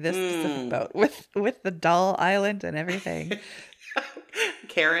has to be this specific boat with the doll island and everything.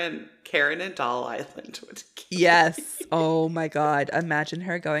 Karen and Doll Island. Yes. Oh my God. Imagine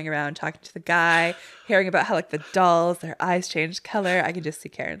her going around talking to the guy, hearing about how like the dolls, their eyes change color. I can just see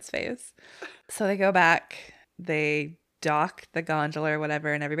Karen's face. So they go back. They dock the gondola or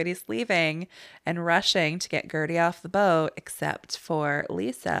whatever, and everybody's leaving and rushing to get Gertie off the boat, except for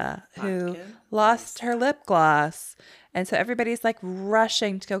Lisa, who lost her lip gloss. And so everybody's like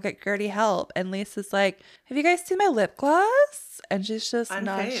rushing to go get Gertie help. And Lisa's like, have you guys seen my lip gloss? And she's just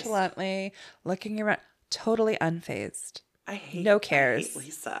nonchalantly looking around, totally unfazed. I hate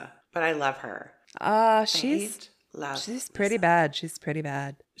Lisa, but I love her. She's pretty bad. She's pretty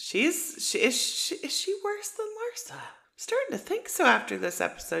bad. Is she worse than Larsa? Starting to think so after this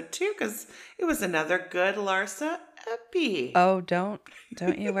episode too, because it was another good Larsa epi. Oh, don't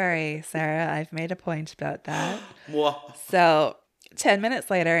you worry, Sarah. I've made a point about that. So 10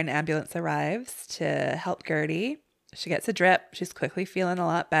 minutes later, an ambulance arrives to help Gertie. She gets a drip. She's quickly feeling a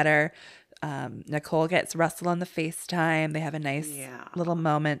lot better. Nicole gets Russell on the FaceTime. They have a nice little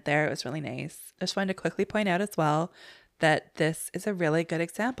moment there. It was really nice. I just wanted to quickly point out as well that this is a really good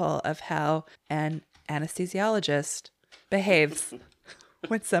example of how an anesthesiologist behaves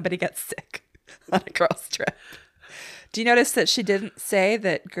when somebody gets sick on a girl's trip. Do you notice that she didn't say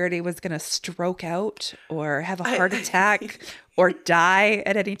that Gertie was going to stroke out or have a heart attack or die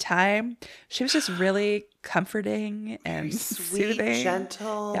at any time? She was just really comforting and sweet, soothing.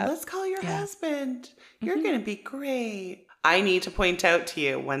 Gentle. Yep. Let's call your husband. You're going to be great. I need to point out to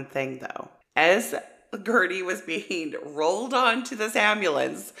you one thing, though. As Gertie was being rolled onto this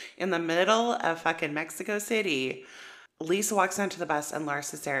ambulance in the middle of fucking Mexico City, Lisa walks onto the bus and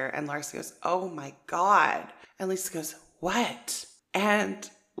Larsa's there, and Larsa goes, oh my God. And Lisa goes, what? And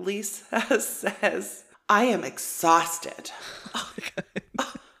Lisa says, I am exhausted. Oh my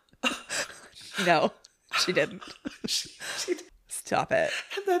God. No, she didn't. she Stop it.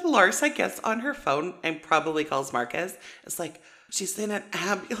 And then Larsa gets on her phone and probably calls Marcus. It's like, she's in an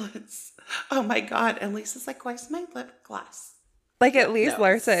ambulance. Oh my God. And Lisa's like, where's my lip gloss? Like, at least No,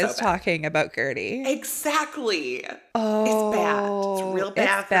 it's Larsa so is bad. talking about Gertie. Exactly. Oh, It's bad. It's real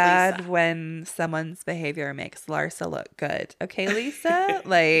bad it's for bad Lisa. when someone's behavior makes Larsa look good. Okay, Lisa?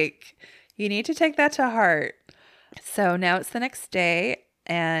 Like, you need to take that to heart. So now it's the next day,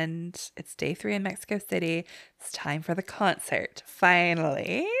 and it's day 3 in Mexico City. It's time for the concert.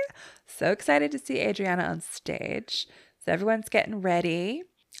 Finally. So excited to see Adriana on stage. So everyone's getting ready.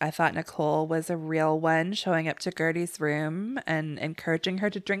 I thought Nicole was a real one, showing up to Gertie's room and encouraging her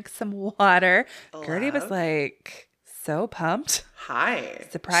to drink some water. Gertie was Love. like so pumped. Hi.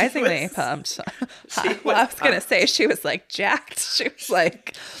 Surprisingly pumped. She Well, was I was going to pumped. say she was like jacked. She was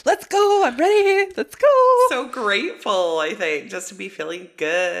like, let's go. I'm ready. Let's go. So grateful, I think, just to be feeling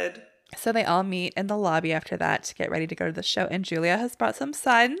good. So they all meet in the lobby after that to get ready to go to the show. And Julia has brought some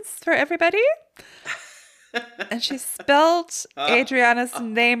signs for everybody. And she spelled Adriana's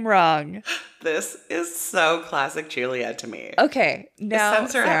name wrong. This is so classic Julia to me. Okay, It now,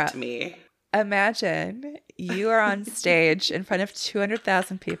 sends her Sarah, up to me. imagine you are on stage in front of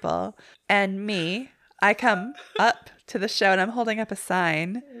 200,000 people, and me, I come up to the show and I'm holding up a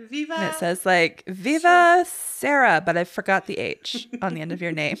sign, Viva. and it says like, Viva Sarah, but I forgot the H on the end of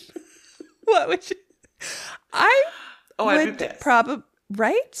your name. What would you... I I'd be would pissed. probably...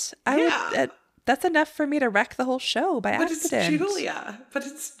 Right? I Yeah. would... That's enough for me to wreck the whole show by But accident. it's Julia. But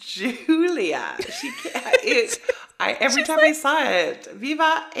it's Julia. She can't. Every time I saw it,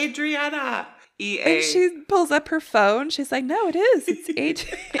 Viva Adriana. EA. And she pulls up her phone. She's like, no, it is. It's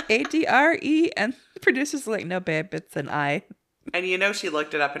ADRE. And the producer's like, no, babe, it's an I. And you know she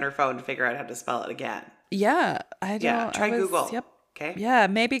looked it up in her phone to figure out how to spell it again. Yeah, I don't. Yeah, try Google. Yep. Okay. Yeah,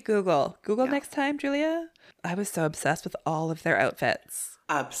 maybe Google. Google Yeah. next time, Julia. I was so obsessed with all of their outfits.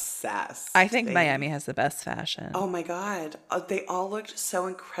 Obsessed. I think Miami has the best fashion. Oh my God. They all looked so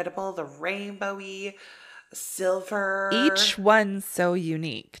incredible. The rainbowy, silver. Each one's so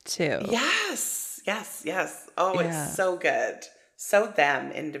unique, too. Yes. Yes. Yes. Oh, Yeah. it's so good. So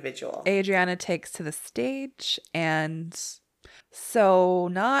them individual. Adriana takes to the stage, and so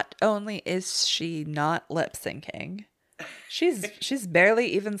not only is she not lip syncing, she's barely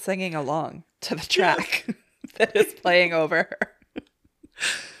even singing along to the track that is playing over her.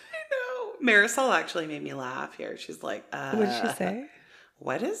 I know. Marisol actually made me laugh here. She's like, What did she say?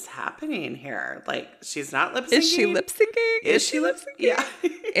 What is happening here? Like, she's not lip syncing. Is she lip syncing? Is she lip syncing? Yeah.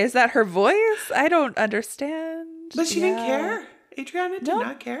 Is that her voice? I don't understand. But she didn't care. Adriana did No.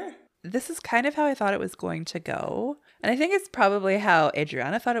 not care. This is kind of how I thought it was going to go. And I think it's probably how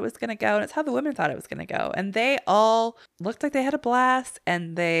Adriana thought it was going to go. And it's how the women thought it was going to go. And they all looked like they had a blast.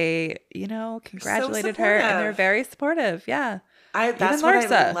 And they, congratulated her. And they're very supportive. Yeah. That's Even what I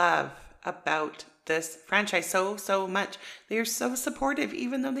Larsa. love about this franchise so much. They are so supportive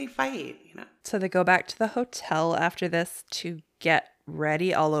even though they fight, So they go back to the hotel after this to get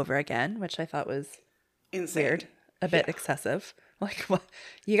ready all over again, which I thought was Insane. weird, a bit excessive. Like, what?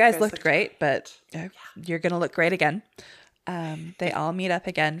 You guys looked great, but you're going to look great again. They all meet up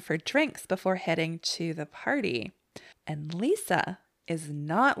again for drinks before heading to the party. And Lisa is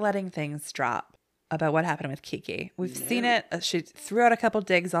not letting things drop about what happened with Kiki. We've seen it. She threw out a couple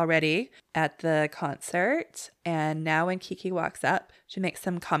digs already at the concert. And now when Kiki walks up, she makes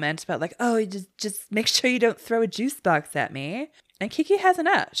some comment about like, oh, just make sure you don't throw a juice box at me. And Kiki has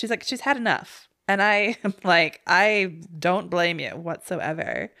enough. She's like, she's had enough. And I am like, I don't blame you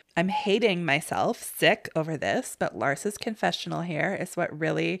whatsoever. I'm hating myself, sick over this, but Larsa's confessional here is what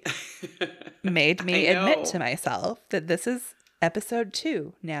really made me admit to myself that this is episode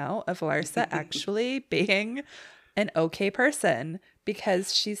 2 now of Larsa actually being an okay person,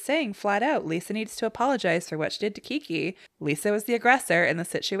 because she's saying flat out, Lisa needs to apologize for what she did to Kiki. Lisa was the aggressor in the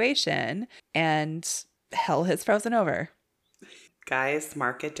situation, and hell has frozen over. Guys,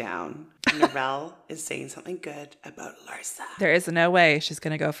 mark it down. Norelle is saying something good about Larsa. There is no way she's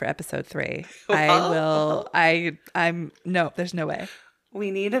going to go for episode 3. No, there's no way.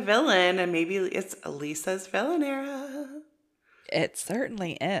 We need a villain, and maybe it's Lisa's villain era. It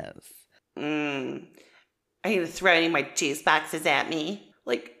certainly is. Are you going to throw any more juice boxes at me?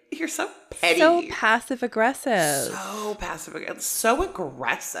 Like, you're so petty. So passive aggressive. So passive aggressive. So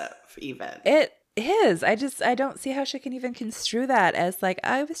aggressive, even. It is. I don't see how she can even construe that as like,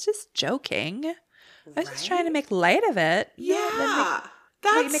 I was just joking. I was just trying to make light of it. Yeah.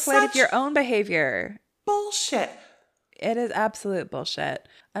 That's make light of your own behavior. Bullshit. It is absolute bullshit.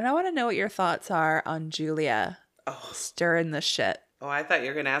 And I want to know what your thoughts are on Julia stirring the shit. Oh, I thought you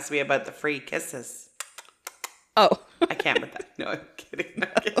were going to ask me about the free kisses. Oh. I can't with that. No, I'm kidding.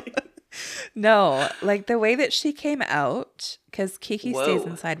 I'm kidding. No, like the way that she came out, because Kiki stays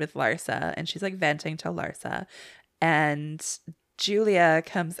inside with Larsa and she's like venting to Larsa, and Julia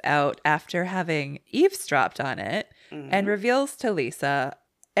comes out after having eavesdropped on it and reveals to Lisa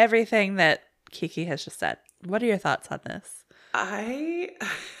everything that Kiki has just said. What are your thoughts on this? I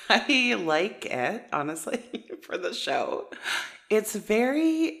like it, honestly, for the show. It's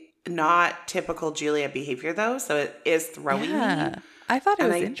very not typical Julia behavior, though, so it is throwing me. I thought it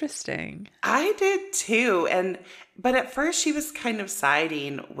And was interesting. I did too. But at first she was kind of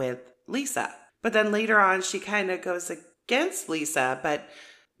siding with Lisa. But then later on she kind of goes against Lisa, but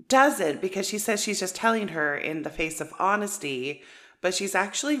doesn't, because she says she's just telling her in the face of honesty, but she's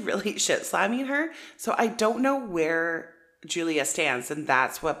actually really shit slamming her. So I don't know where Julia stands, and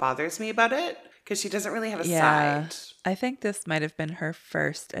that's what bothers me about it, because she doesn't really have a side. I think this might have been her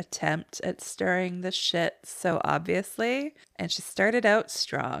first attempt at stirring the shit so obviously. And she started out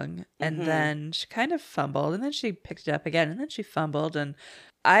strong, and then she kind of fumbled, and then she picked it up again, and then she fumbled. And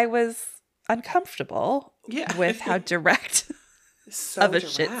I was uncomfortable with how direct of a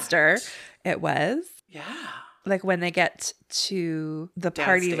shit stir it was. Yeah. Like when they get to the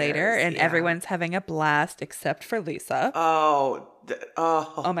party Downstairs, later and everyone's having a blast except for Lisa. Oh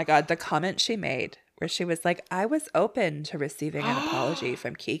my God. The comment she made where she was like, I was open to receiving an apology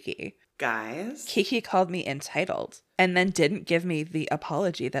from Kiki. Guys. Kiki called me entitled and then didn't give me the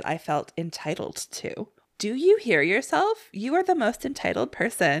apology that I felt entitled to. Do you hear yourself? You are the most entitled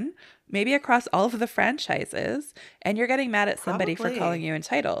person, maybe across all of the franchises, and you're getting mad at somebody for calling you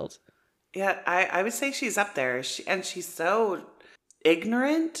entitled. Yeah, I would say she's up there. And she's so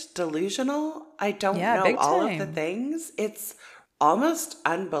ignorant, delusional. I don't know all of the things. It's almost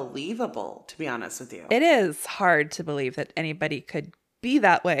unbelievable, to be honest with you. It is hard to believe that anybody could be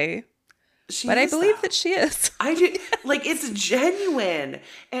that way. But I believe that she is. I do. Like, it's genuine.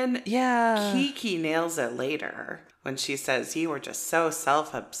 And yeah, Kiki nails it later when she says, you were just so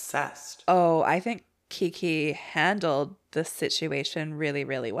self-obsessed. Oh, I think Kiki handled the situation really,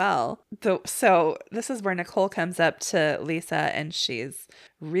 really well. So this is where Nicole comes up to Lisa and she's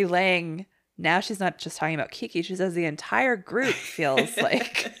relaying. Now she's not just talking about Kiki. She says the entire group feels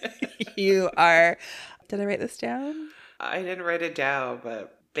like you are. Did I write this down? I didn't write it down,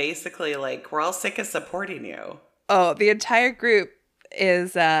 but basically, like, we're all sick of supporting you. Oh, the entire group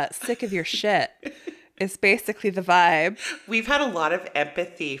is sick of your shit. It's basically the vibe. We've had a lot of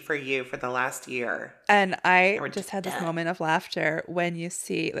empathy for you for the last year. And I just had this moment of laughter when you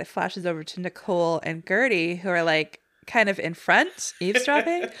see, it flashes over to Nicole and Gertie, who are like kind of in front,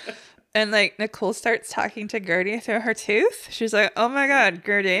 eavesdropping. And like Nicole starts talking to Gertie through her tooth. She's like, oh my God,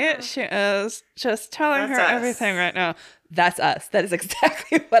 Gertie, she is just telling her everything right now. That's us. That is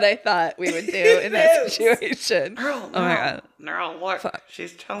exactly what I thought we would do in that situation. Girl, oh my God. No, look. Fuck.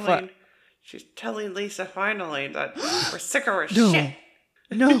 She's telling Lisa finally that we're sick of her shit.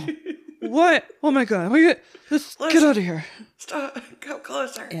 No. What? Oh my God. Let's get out of here. Stop. Go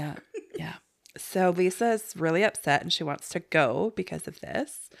closer. Yeah. So Lisa's really upset and she wants to go because of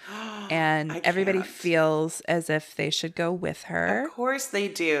this. And everybody feels as if they should go with her. Of course they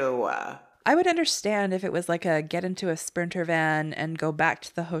do. I would understand if it was like a get into a Sprinter van and go back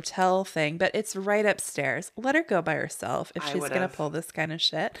to the hotel thing, but it's right upstairs. Let her go by herself if she's going to pull this kind of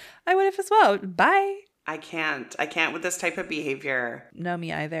shit. I would have as well. Bye. I can't with this type of behavior. No,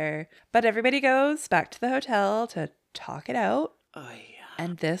 me either. But everybody goes back to the hotel to talk it out. Oh, yeah.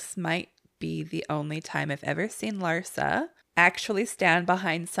 And this might be the only time I've ever seen Larsa actually stand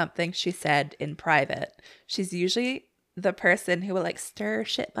behind something she said in private. She's usually the person who will like stir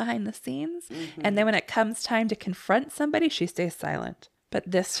shit behind the scenes. And then when it comes time to confront somebody, she stays silent. But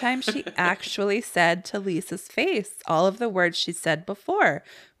this time she actually said to Lisa's face all of the words she said before,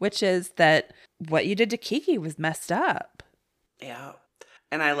 which is that what you did to Kiki was messed up. Yeah.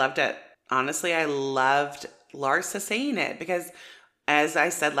 And I loved it. Honestly, I loved Larsa saying it because, as I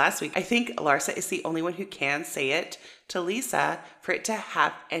said last week, I think Larsa is the only one who can say it to Lisa for it to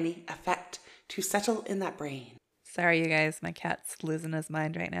have any effect, to settle in that brain. Sorry, you guys. My cat's losing his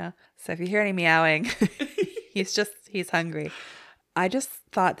mind right now. So if you hear any meowing, he's hungry. I just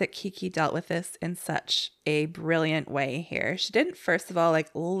thought that Kiki dealt with this in such a brilliant way here. She didn't, first of all, like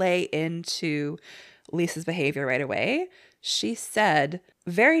lay into Lisa's behavior right away. She said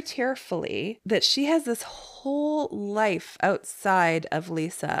very tearfully that she has this whole life outside of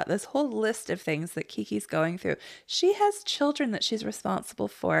Lisa, this whole list of things that Kiki's going through. She has children that she's responsible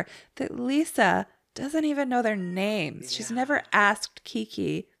for that Lisa doesn't even know their names. Yeah. She's never asked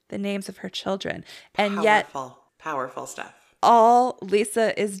Kiki the names of her children. And yet, powerful stuff. All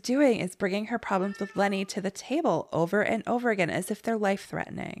Lisa is doing is bringing her problems with Lenny to the table over and over again as if they're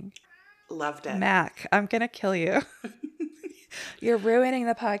life-threatening. Loved it. Mac, I'm going to kill you. You're ruining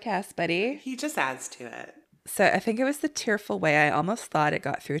the podcast, buddy. He just adds to it. So I think it was the tearful way. I almost thought it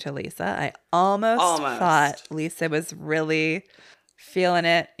got through to Lisa. I almost thought Almost. Lisa was really feeling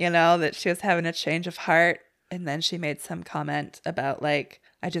it, that she was having a change of heart. And then she made some comment about like,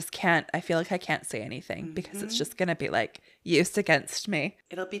 I feel like I can't say anything because it's just going to be like used against me.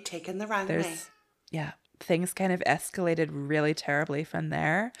 It'll be taken the wrong way. Yeah, things kind of escalated really terribly from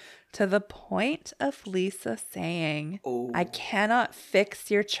there to the point of Lisa saying, I cannot fix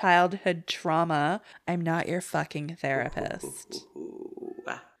your childhood trauma. I'm not your fucking therapist.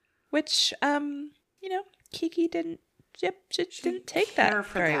 Which, Kiki didn't take that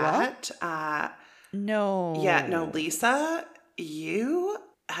very well. No. Yeah, no, Lisa, you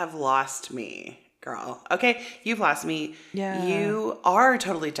have lost me, girl. Okay, you've lost me. Yeah. You are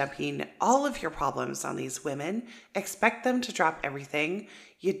totally dumping all of your problems on these women. Expect them to drop everything.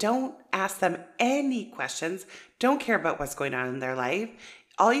 You don't ask them any questions. Don't care about what's going on in their life.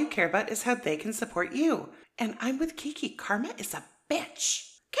 All you care about is how they can support you. And I'm with Kiki. Karma is a bitch.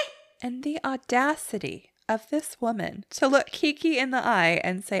 Okay? And the audacity of this woman to look Kiki in the eye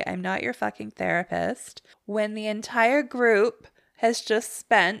and say, I'm not your fucking therapist, when the entire group has just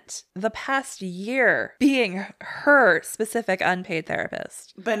spent the past year being her specific unpaid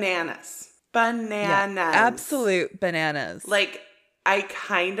therapist. Bananas. Yeah, absolute bananas. Like, I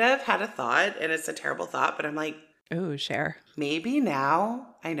kind of had a thought, and it's a terrible thought, but I'm like, ooh, share. Maybe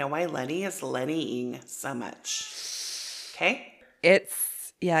now I know why Lenny is Lennying so much. Okay?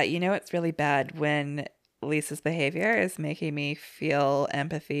 It's really bad when Lisa's behavior is making me feel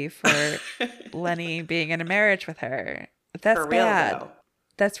empathy for Lenny being in a marriage with her. That's for real, bad. though.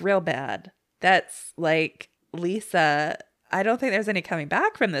 That's real bad. That's like, Lisa, I don't think there's any coming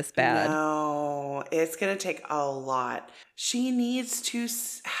back from this bad. No, it's going to take a lot. She needs to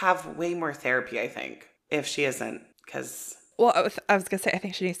have way more therapy, I think, if she isn't, because... Well, I was going to say, I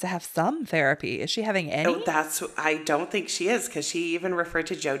think she needs to have some therapy. Is she having any? I don't think she is, because she even referred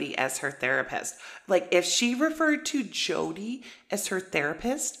to Jody as her therapist. Like, if she referred to Jody as her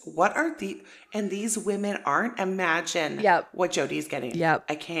therapist, and these women aren't, imagine what Jody's getting. Yep.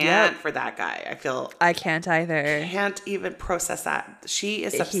 I can't for that guy. I can't either. Can't even process that. She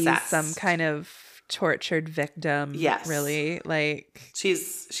is obsessed. He's some kind of tortured victim. Yes. Really. Like,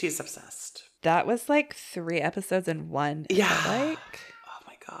 she's obsessed. That was like 3 episodes in one. Yeah. Like, oh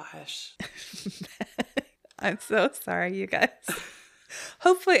my gosh. I'm so sorry, you guys.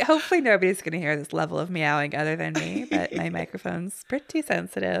 Hopefully nobody's going to hear this level of meowing other than me, but my microphone's pretty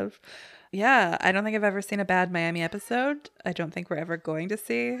sensitive. Yeah, I don't think I've ever seen a bad Miami episode. I don't think we're ever going to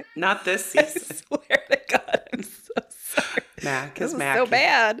see. Not this season. I swear to God, I'm so sorry. Mac this is Mac. So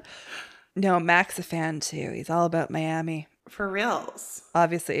bad. No, Mac's a fan too. He's all about Miami. For reals.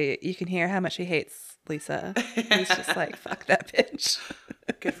 Obviously, you can hear how much he hates Lisa. He's just like, fuck that bitch.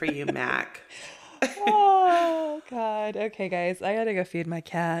 Good for you, Mac. Oh, God. Okay, guys. I gotta go feed my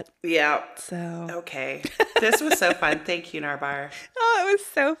cat. Yeah. So. Okay. This was so fun. Thank you, Narbar. Oh, it was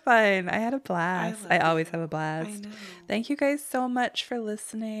so fun. I had a blast. I always have a blast. I know. Thank you guys so much for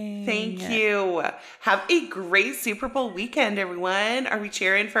listening. Thank you. Have a great Super Bowl weekend, everyone. Are we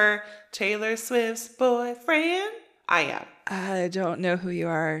cheering for Taylor Swift's boyfriend? I am. I don't know who you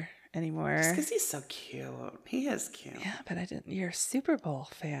are anymore. Just because he's so cute. He is cute. Yeah, but you're a Super Bowl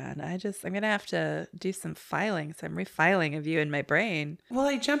fan. I'm going to have to do some filing, some refiling of you in my brain. Well,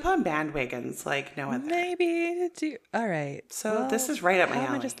 I jump on bandwagons like no other. Maybe do. All right. So this is right up my alley.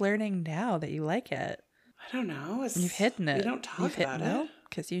 How am I just learning now that you like it? I don't know. You've hidden it. We don't talk about it.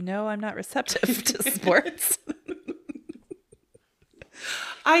 Because I'm not receptive to sports.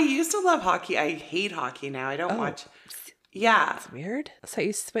 I used to love hockey. I hate hockey now. I don't watch. Yeah. It's weird. So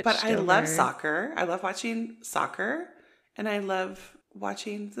you switched But I love soccer. I love watching soccer. And I love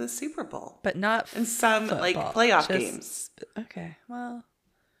watching the Super Bowl. But not and some football, like playoff games. Okay. Well.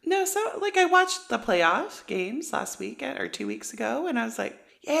 No, so like I watched the playoff games last week or 2 weeks ago. And I was like,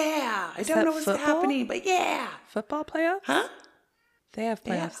 yeah, I don't know what's happening, but yeah. Football playoffs? Huh? They have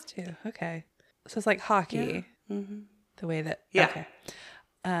playoffs too. Okay. So it's like hockey. Yeah. Mm-hmm. The way that. Yeah. Okay.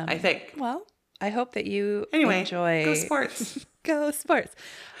 I think. Well, I hope that you enjoy. Go sports. Go sports.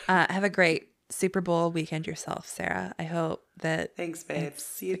 Have a great Super Bowl weekend yourself, Sarah. I hope that. Thanks,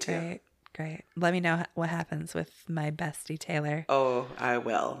 babes. You too. Great. Let me know what happens with my bestie, Taylor. Oh, I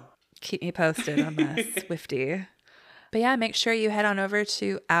will. Keep me posted on the Swiftie. But yeah, make sure you head on over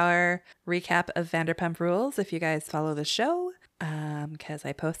to our recap of Vanderpump Rules if you guys follow the show, because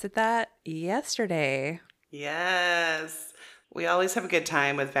I posted that yesterday. Yes. We always have a good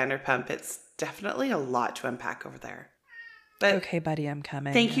time with Vanderpump. It's definitely a lot to unpack over there. But okay, buddy, I'm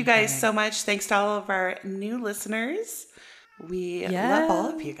coming. Thank you guys so much. Thanks to all of our new listeners. We love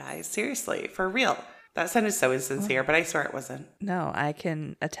all of you guys. Seriously, for real. That sounded so insincere, but I swear it wasn't. No, I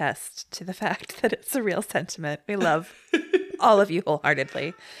can attest to the fact that it's a real sentiment. We love all of you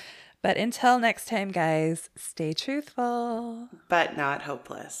wholeheartedly. But until next time, guys, stay truthful. But not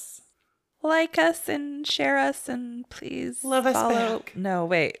hopeless. Like us and share us and please Love us follow. back. No,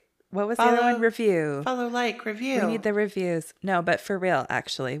 wait. What was the other one? Review. Follow, like, review. We need the reviews. No, but for real,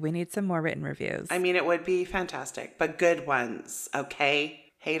 actually. We need some more written reviews. I mean, it would be fantastic, but good ones, okay?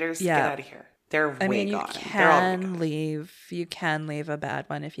 Haters, get out of here. They're way gone. You can leave a bad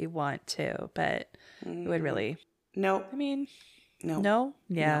one if you want to, but it would really... Nope. I mean... No. No?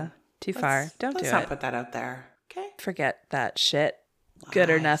 Yeah. No. Too far. Don't do it. Let's not put that out there, okay? Forget that shit. Lies. Good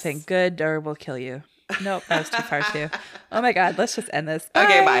or nothing. Good or we'll kill you. Nope, that was too far too. Oh my God, let's just end this. Bye.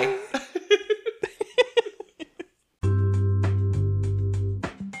 Okay, bye.